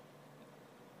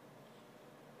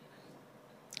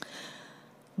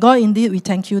 God, indeed, we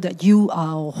thank you that you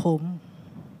are our home.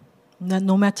 That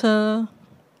no matter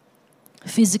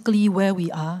physically where we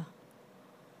are,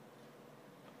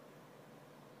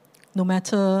 no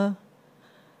matter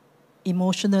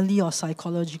emotionally or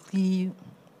psychologically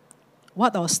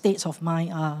what our states of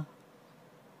mind are,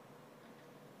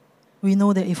 we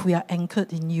know that if we are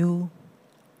anchored in you,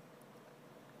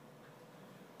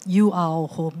 you are our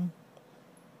home.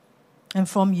 And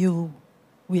from you,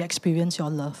 we experience your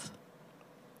love.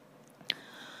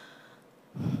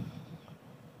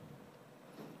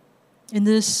 In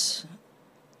this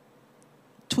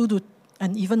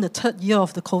and even the third year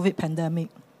of the COVID pandemic,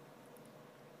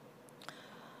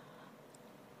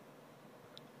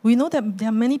 we know that there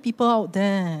are many people out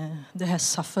there that have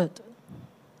suffered.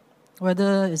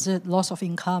 Whether is it loss of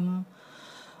income,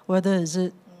 whether is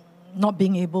it not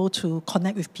being able to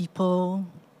connect with people,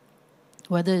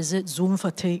 whether is it Zoom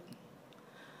fatigue.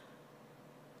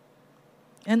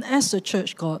 And as the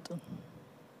church, God,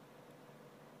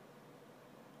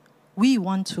 we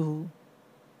want to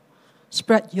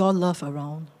spread your love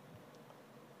around.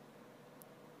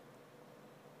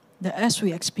 That as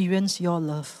we experience your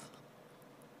love,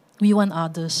 we want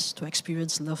others to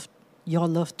experience love, your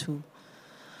love too.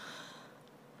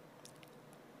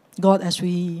 God, as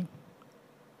we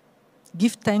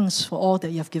give thanks for all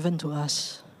that you have given to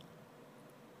us,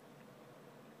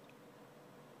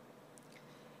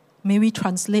 may we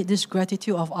translate this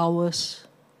gratitude of ours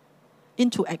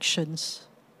into actions,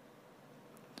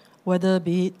 whether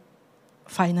be it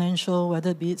financial,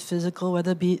 whether be it physical,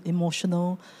 whether be it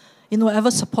emotional, in whatever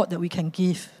support that we can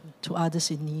give to others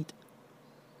in need.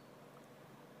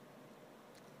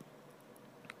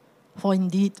 For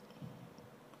indeed,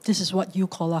 this is what you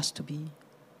call us to be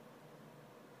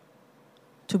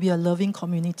a loving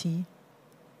community,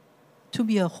 to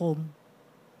be a home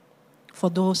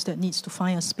for those that needs to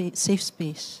find a safe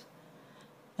space,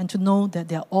 and to know that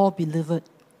they are all beloved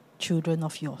children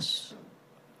of yours.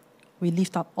 We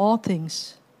lift up all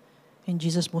things in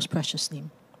Jesus' most precious name.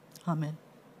 Amen.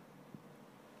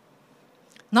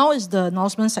 Now is the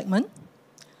announcement segment.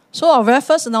 So our very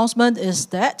first announcement is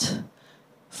that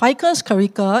Ficus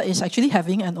Karika is actually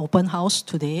having an open house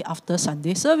today after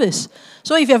Sunday service.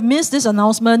 So if you have missed this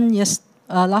announcement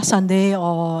last Sunday,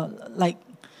 or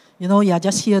you're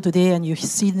just here today and you've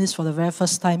seen this for the very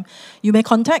first time, you may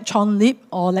contact Chon Lip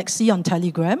or Lexi on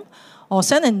Telegram, or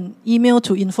send an email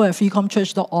to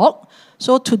info@freecomchurch.org.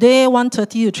 So today,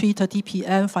 1:30 to 3:30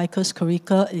 p.m., Ficus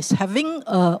Karika is having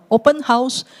an open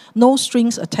house, no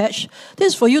strings attached.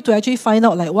 This is for you to actually find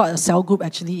out what a cell group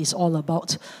actually is all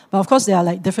about. But of course, there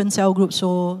are different cell groups,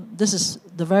 so this is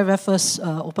the very, very first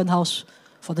open house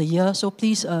for the year. So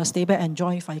please stay back and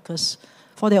join Ficus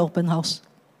for their open house.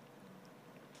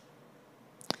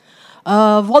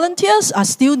 Volunteers are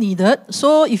still needed,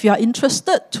 so if you are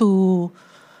interested to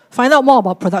find out more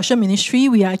about production ministry,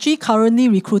 we are actually currently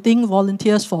recruiting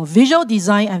volunteers for visual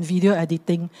design and video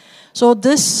editing. So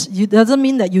this doesn't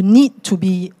mean that you need to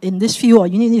be in this field or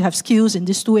you need to have skills in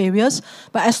these two areas.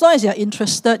 But as long as you're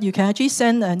interested, you can actually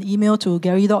send an email to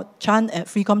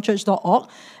gary.chan@freecomchurch.org,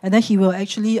 and then he will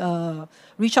actually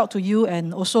reach out to you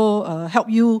and also help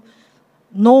you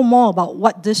know more about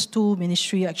what this two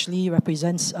ministry actually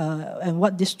represents and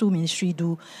what these two ministry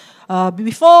do.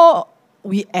 Before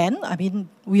we end,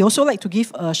 we also like to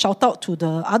give a shout out to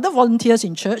the other volunteers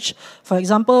in church. For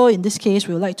example, in this case,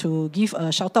 we would like to give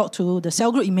a shout out to the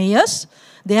cell group Emmaus.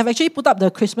 They have actually put up the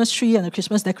Christmas tree and the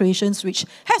Christmas decorations, which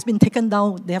has been taken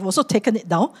down. They have also taken it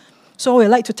down. So we'd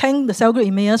like to thank the cell group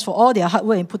Emmaus for all their hard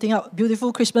work in putting up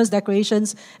beautiful Christmas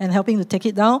decorations and helping to take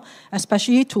it down,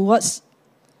 especially towards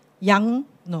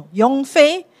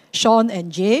Yongfei Sean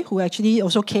and Jay, who actually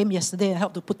also came yesterday and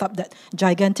helped to put up that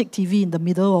gigantic TV in the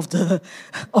middle of the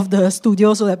of the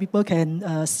studio so that people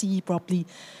can see properly.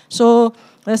 So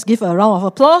let's give a round of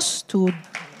applause to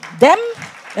them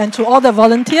and to all the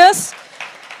volunteers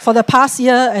for the past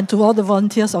year and to all the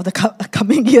volunteers of the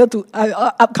coming year to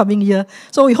upcoming year.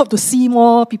 So we hope to see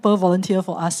more people volunteer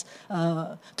for us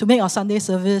to make our Sunday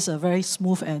service a very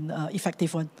smooth and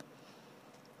effective one.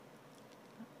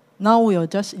 Now we'll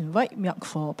just invite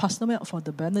Pastor Miak for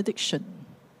the benediction.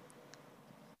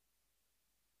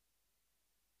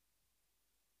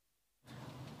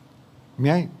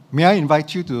 May I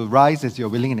invite you to rise as you're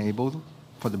willing and able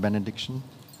for the benediction?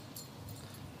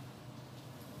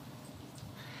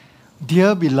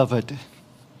 Dear beloved,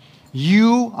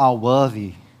 you are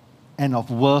worthy and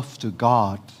of worth to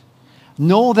God.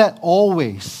 Know that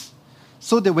always,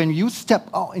 so that when you step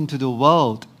out into the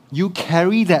world, you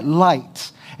carry that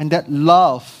light and that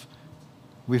love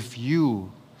with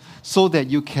you, so that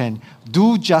you can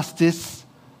do justice,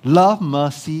 love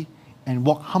mercy, and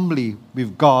walk humbly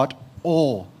with God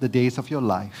all the days of your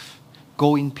life.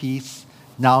 Go in peace,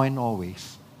 now and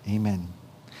always. Amen.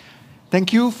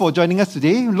 Thank you for joining us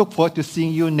today. We look forward to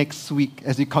seeing you next week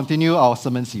as we continue our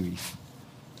sermon series.